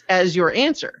silence as your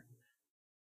answer.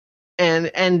 And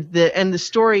the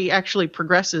story actually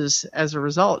progresses as a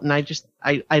result. And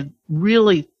I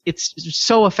really, it's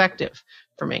so effective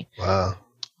for me. Wow.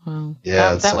 Well,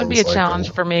 Yeah, that would be a sounds like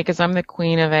challenge for me because I'm the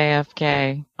queen of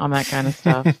AFK on that kind of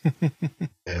stuff.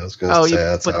 Yeah, I was going to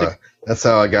say that's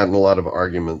how I got in a lot of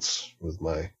arguments with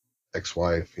my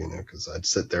ex-wife, because I'd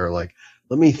sit there like,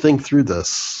 let me think through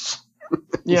this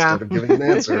instead of giving an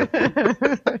answer.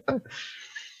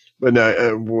 But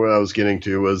no, what I was getting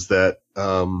to was that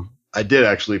I did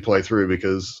actually play through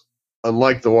because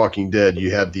unlike The Walking Dead,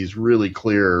 you had these really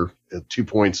clear 2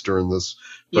 points during this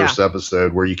first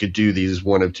episode where you could do these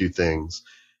one of two things.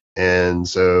 And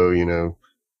so,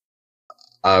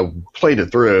 I played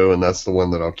it through, and that's the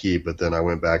one that I'll keep. But then I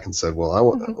went back and said, well, I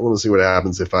want to see what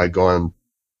happens if I had gone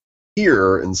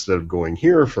here instead of going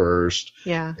here first.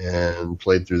 Yeah. And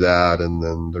played through that. And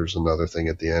then there's another thing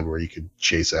at the end where you could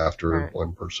chase after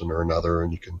one person or another,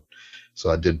 and you can. So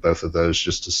I did both of those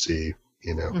just to see,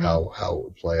 how it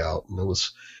would play out. And it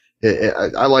was,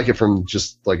 I like it from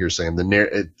just like you're saying,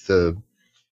 the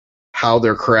how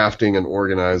they're crafting and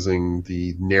organizing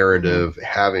the narrative,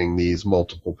 having these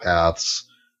multiple paths,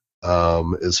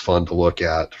 is fun to look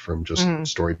at from just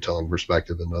storytelling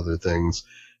perspective and other things.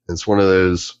 It's one of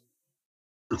those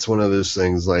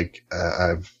things like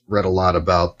I've read a lot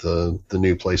about the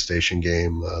new PlayStation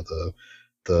game,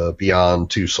 the Beyond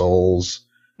Two Souls,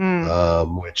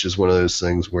 which is one of those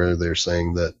things where they're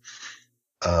saying that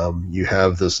you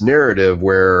have this narrative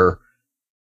where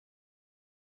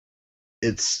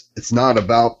it's not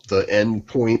about the end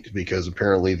point, because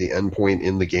apparently the end point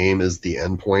in the game is the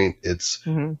end point. It's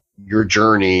your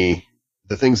journey,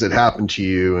 the things that happen to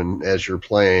you, and as you're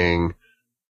playing,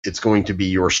 it's going to be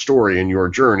your story and your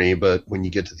journey. But when you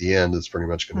get to the end, it's pretty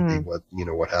much going to be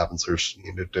what happens. There's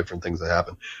different things that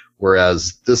happen.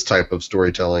 Whereas this type of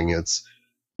storytelling,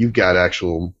 you've got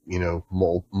actual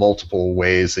multiple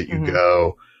ways that you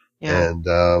go, and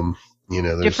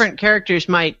there's different characters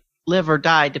might live or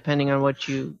die depending on what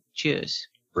you choose.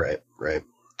 Right.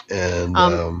 And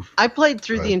I played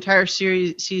through the entire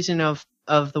season of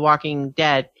The Walking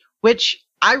Dead, which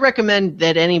I recommend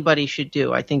that anybody should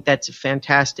do. I think that's a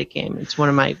fantastic game. It's one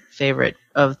of my favorite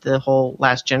of the whole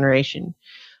last generation,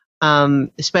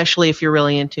 especially if you're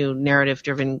really into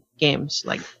narrative-driven games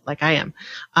like I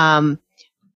am.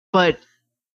 But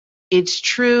it's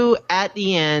true at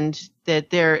the end that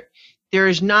there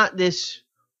is not this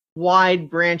wide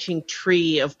branching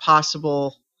tree of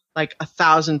possible, like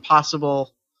 1,000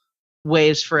 possible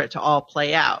ways for it to all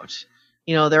play out.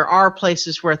 There are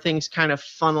places where things kind of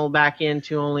funnel back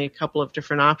into only a couple of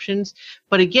different options.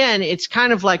 But again, it's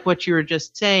kind of like what you were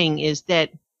just saying, is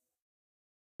that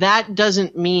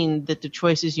doesn't mean that the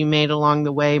choices you made along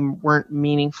the way weren't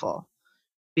meaningful.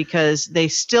 Because they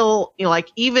still,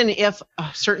 even if a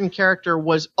certain character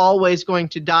was always going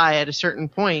to die at a certain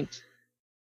point,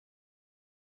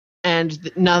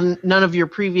 and none of your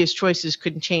previous choices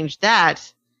could change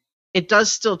that, it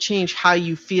does still change how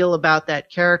you feel about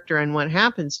that character and what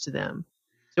happens to them.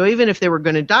 So even if they were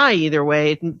going to die either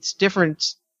way, it's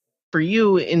different for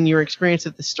you in your experience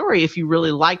of the story if you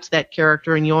really liked that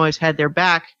character and you always had their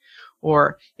back,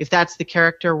 or if that's the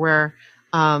character where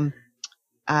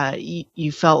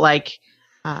you felt like,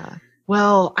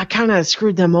 well, I kind of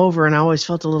screwed them over and I always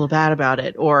felt a little bad about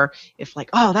it. Or if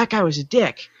that guy was a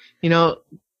dick,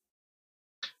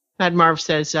 Mad Marv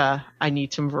says, I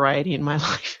need some variety in my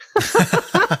life.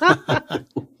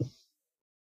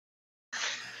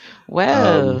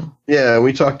 Well, yeah,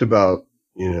 we talked about,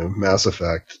 Mass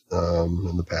Effect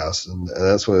in the past, and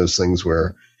that's one of those things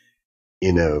where,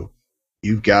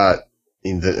 you've got,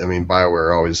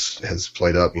 BioWare always has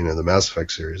played up, the Mass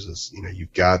Effect series is,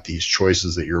 you've got these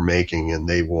choices that you're making and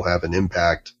they will have an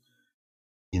impact,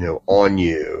 on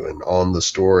you and on the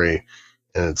story.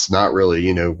 And it's not really,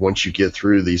 once you get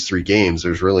through these 3 games,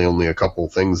 there's really only a couple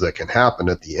things that can happen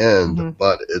at the end,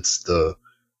 but it's the,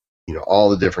 all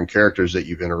the different characters that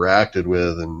you've interacted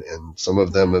with, and some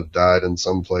of them have died in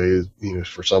some plays,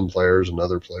 for some players, and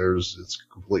other players it's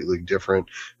completely different.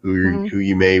 Who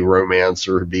you may romance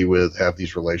or be with, have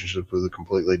these relationships with, are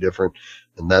completely different,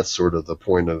 and that's sort of the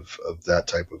point of that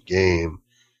type of game.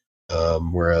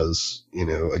 Whereas,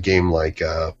 a game like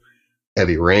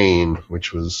Heavy Rain,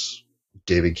 which was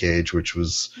David Cage, which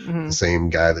was the same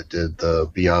guy that did the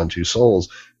Beyond Two Souls,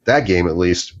 that game at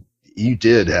least,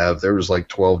 there was like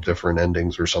 12 different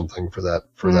endings or something for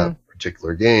that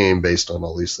particular game based on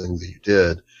all these things that you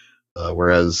did.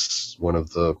 Whereas one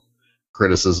of the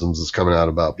criticisms that's coming out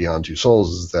about Beyond Two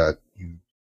Souls is that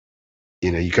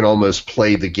you can almost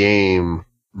play the game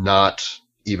not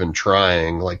even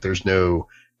trying. Like there's no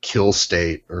kill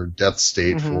state or death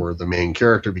state for the main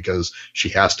character because she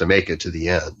has to make it to the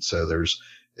end. So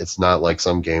it's not like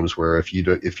some games where if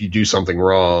you do something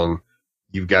wrong,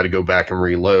 you've got to go back and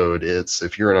reload. It's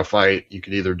if you're in a fight, you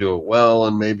can either do it well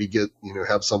and maybe get,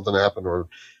 have something happen or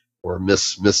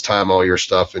mistime all your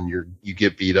stuff and you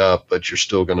get beat up, but you're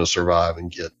still going to survive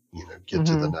and get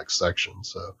to the next section.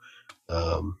 So,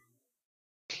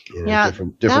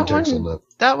 different takes on that.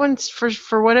 That one's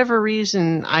for whatever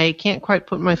reason, I can't quite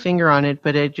put my finger on it,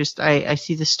 but it just, I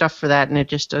see the stuff for that and it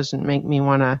just doesn't make me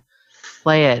want to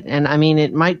play it. And I mean,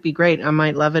 it might be great. I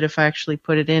might love it if I actually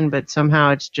put it in, but somehow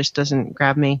it just doesn't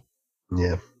grab me.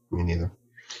 Yeah, me neither.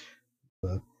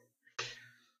 But,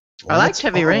 I liked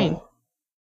Heavy Rain.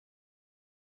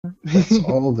 That's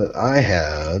all that I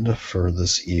had for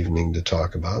this evening to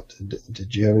talk about.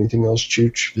 Did you have anything else,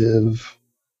 Chooch, Viv?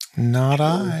 Not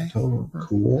I. Oh,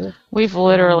 cool. We've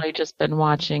literally just been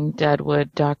watching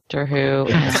Deadwood, Doctor Who,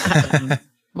 and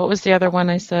what was the other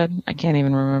one I said? I can't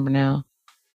even remember now.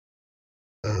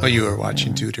 You were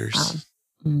watching Tudors.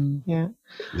 Yeah.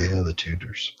 Yeah, the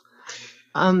Tudors.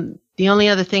 The only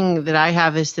other thing that I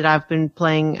have is that I've been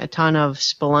playing a ton of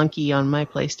Spelunky on my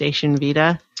PlayStation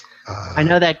Vita. I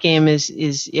know that game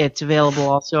it's available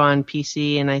also on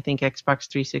PC and I think Xbox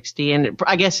 360, and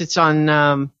I guess it's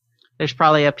on. There's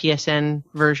probably a PSN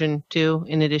version too,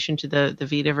 in addition to the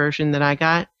Vita version that I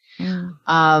got.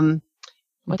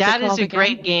 That is a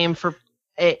great game for.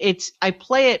 I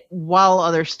play it while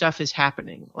other stuff is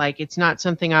happening. Like it's not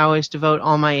something I always devote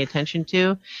all my attention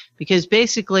to, because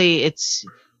basically it's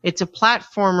a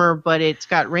platformer, but it's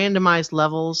got randomized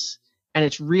levels and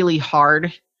it's really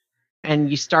hard.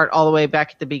 And you start all the way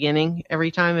back at the beginning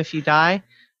every time if you die.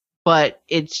 But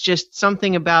it's just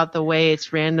something about the way it's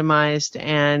randomized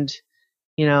and,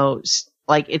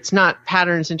 like it's not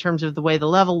patterns in terms of the way the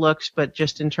level looks, but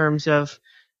just in terms of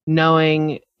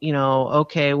knowing,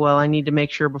 okay, well, I need to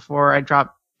make sure before I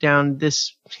drop down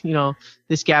this,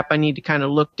 this gap, I need to kind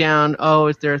of look down. Oh,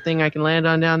 is there a thing I can land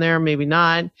on down there? Maybe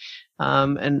not.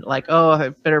 And like, oh, I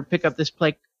better pick up this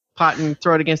pot and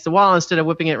throw it against the wall instead of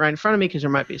whipping it right in front of me because there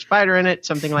might be a spider in it,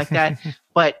 something like that.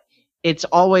 But it's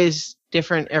always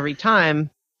different every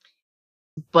time.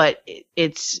 But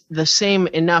it's the same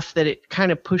enough that it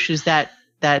kind of pushes that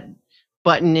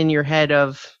button in your head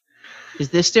of, is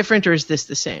this different or is this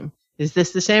the same? Is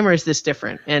this the same or is this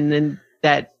different? And then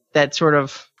that sort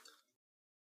of,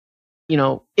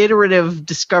 iterative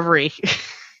discovery,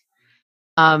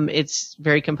 it's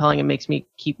very compelling and makes me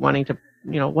keep wanting to,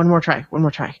 one more try.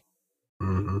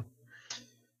 Mm-hmm.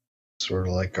 Sort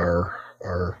of like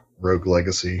our Rogue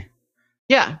Legacy.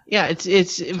 Yeah,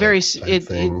 it's very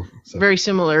very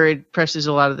similar. It presses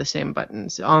a lot of the same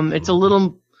buttons. It's a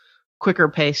little quicker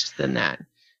paced than that,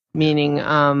 meaning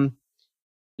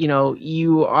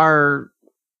you are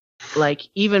like,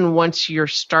 even once you're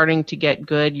starting to get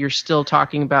good, you're still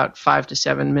talking about 5 to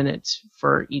 7 minutes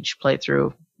for each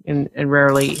playthrough, and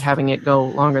rarely having it go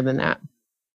longer than that.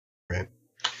 Right.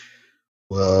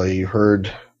 Well, you heard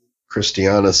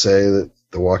Christiana say that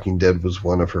The Walking Dead was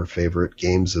one of her favorite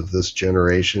games of this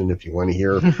generation. If you want to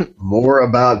hear more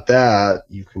about that,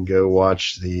 you can go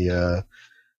watch the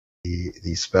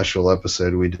special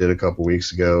episode we did a couple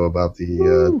weeks ago about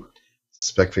the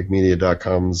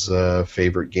SpecFicMedia.com's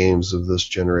favorite games of this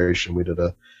generation. We did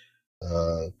a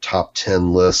top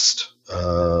 10 list.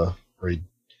 We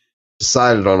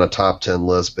decided on a top 10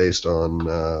 list based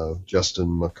on Justin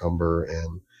McCumber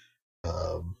and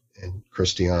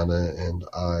Christiana and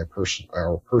our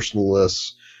personal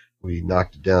lists. We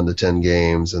knocked it down to 10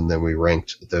 games, and then we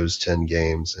ranked those 10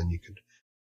 games, and you could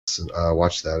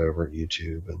watch that over at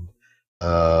YouTube.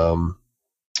 And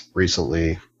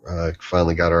recently,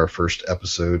 finally got our first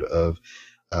episode of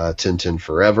Tintin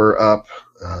Forever up,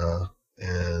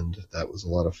 and that was a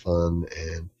lot of fun,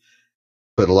 and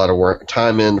put a lot of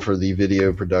time in for the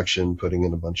video production, putting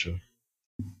in a bunch of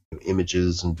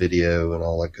images and video and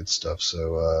all that good stuff.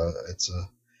 So it's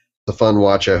a fun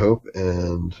watch, I hope.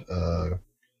 And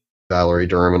Valerie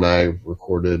Durham and I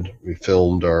we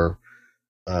filmed our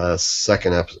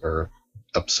second episode, or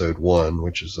episode 1,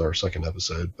 which is our second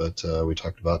episode. But we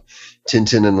talked about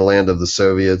Tintin in the Land of the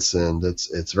Soviets, and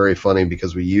it's very funny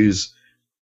because we use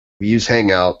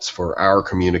Hangouts for our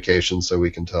communication, so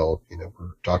we can tell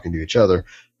we're talking to each other,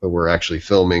 but we're actually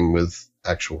filming with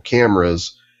actual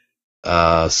cameras.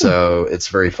 So it's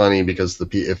very funny because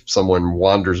if someone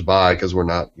wanders by, because we're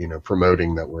not,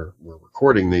 promoting that we're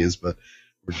recording these, but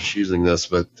we're just using this,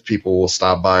 but people will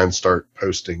stop by and start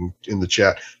posting in the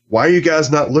chat. Why are you guys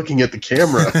not looking at the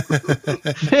camera?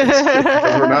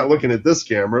 Because we're not looking at this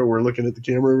camera. We're looking at the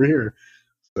camera over here.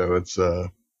 So it's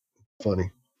funny,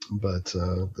 but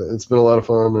it's been a lot of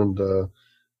fun, and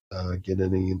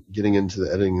getting into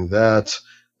the editing of that.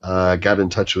 Got in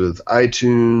touch with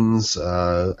iTunes.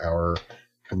 Our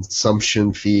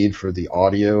consumption feed for the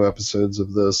audio episodes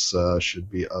of this should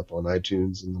be up on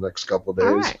iTunes in the next couple of days.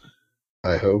 All right.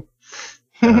 I hope.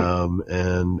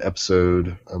 And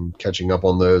I'm catching up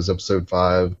on those. Episode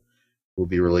 5 will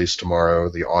be released tomorrow,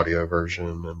 the audio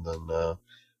version, and then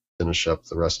finish up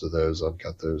the rest of those. I've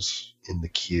got those in the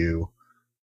queue,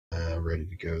 ready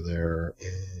to go there,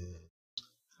 and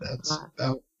that's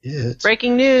about it.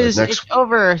 Breaking news, it's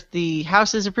over. The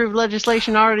House has approved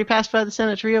legislation already passed by the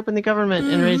Senate to reopen the government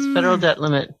and raise the federal debt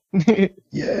limit.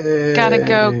 Yay! Gotta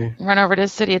go run over to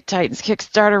City of Titans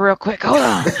Kickstarter real quick. Hold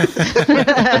on.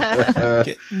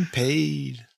 Getting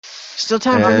paid. Still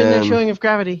time for midnight showing of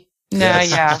Gravity.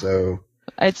 Yeah. So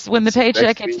it's when the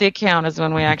paycheck hits the account is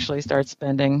when we actually start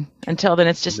spending. Until then,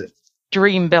 it's just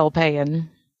dream bill paying.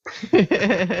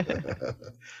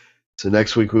 So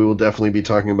next week we will definitely be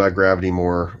talking about Gravity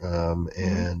more,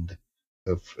 and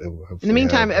hopefully in the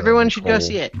meantime, everyone should go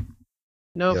see it.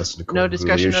 No, yes, no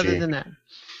discussion other than that.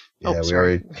 Yeah,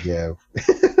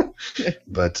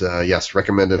 But yes,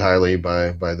 recommended highly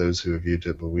by those who have viewed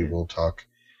it. But we will talk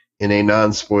in a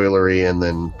non-spoilery and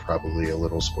then probably a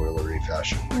little spoilery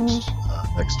fashion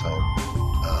next time.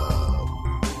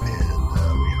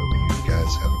 And we hope you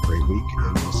guys have a great week,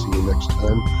 and we'll see you next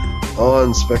time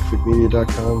on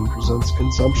SpecFicMedia.com presents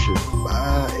Consumption.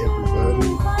 Bye,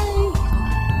 everybody.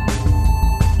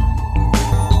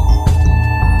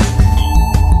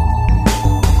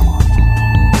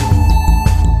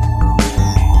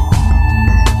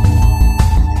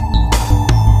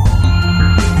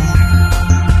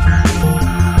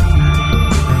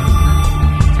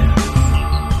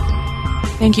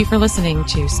 Thank you for listening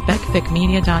to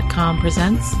SpecFicMedia.com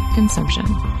presents Consumption.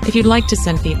 If you'd like to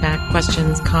send feedback,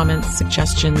 questions, comments,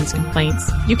 suggestions,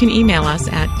 complaints, you can email us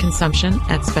at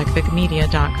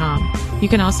consumption@specficmedia.com. You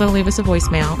can also leave us a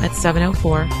voicemail at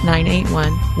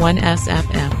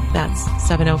 704-981-1SFM. That's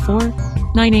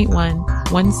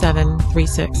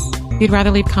 704-981-1736. If you'd rather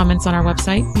leave comments on our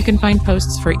website, you can find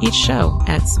posts for each show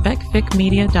at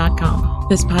specficmedia.com.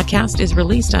 This podcast is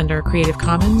released under Creative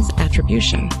Commons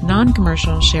Attribution,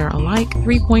 Non-Commercial Share Alike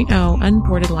 3.0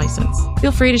 Unported License.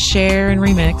 Feel free to share and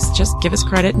remix, just give us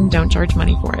credit and don't charge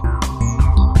money for it.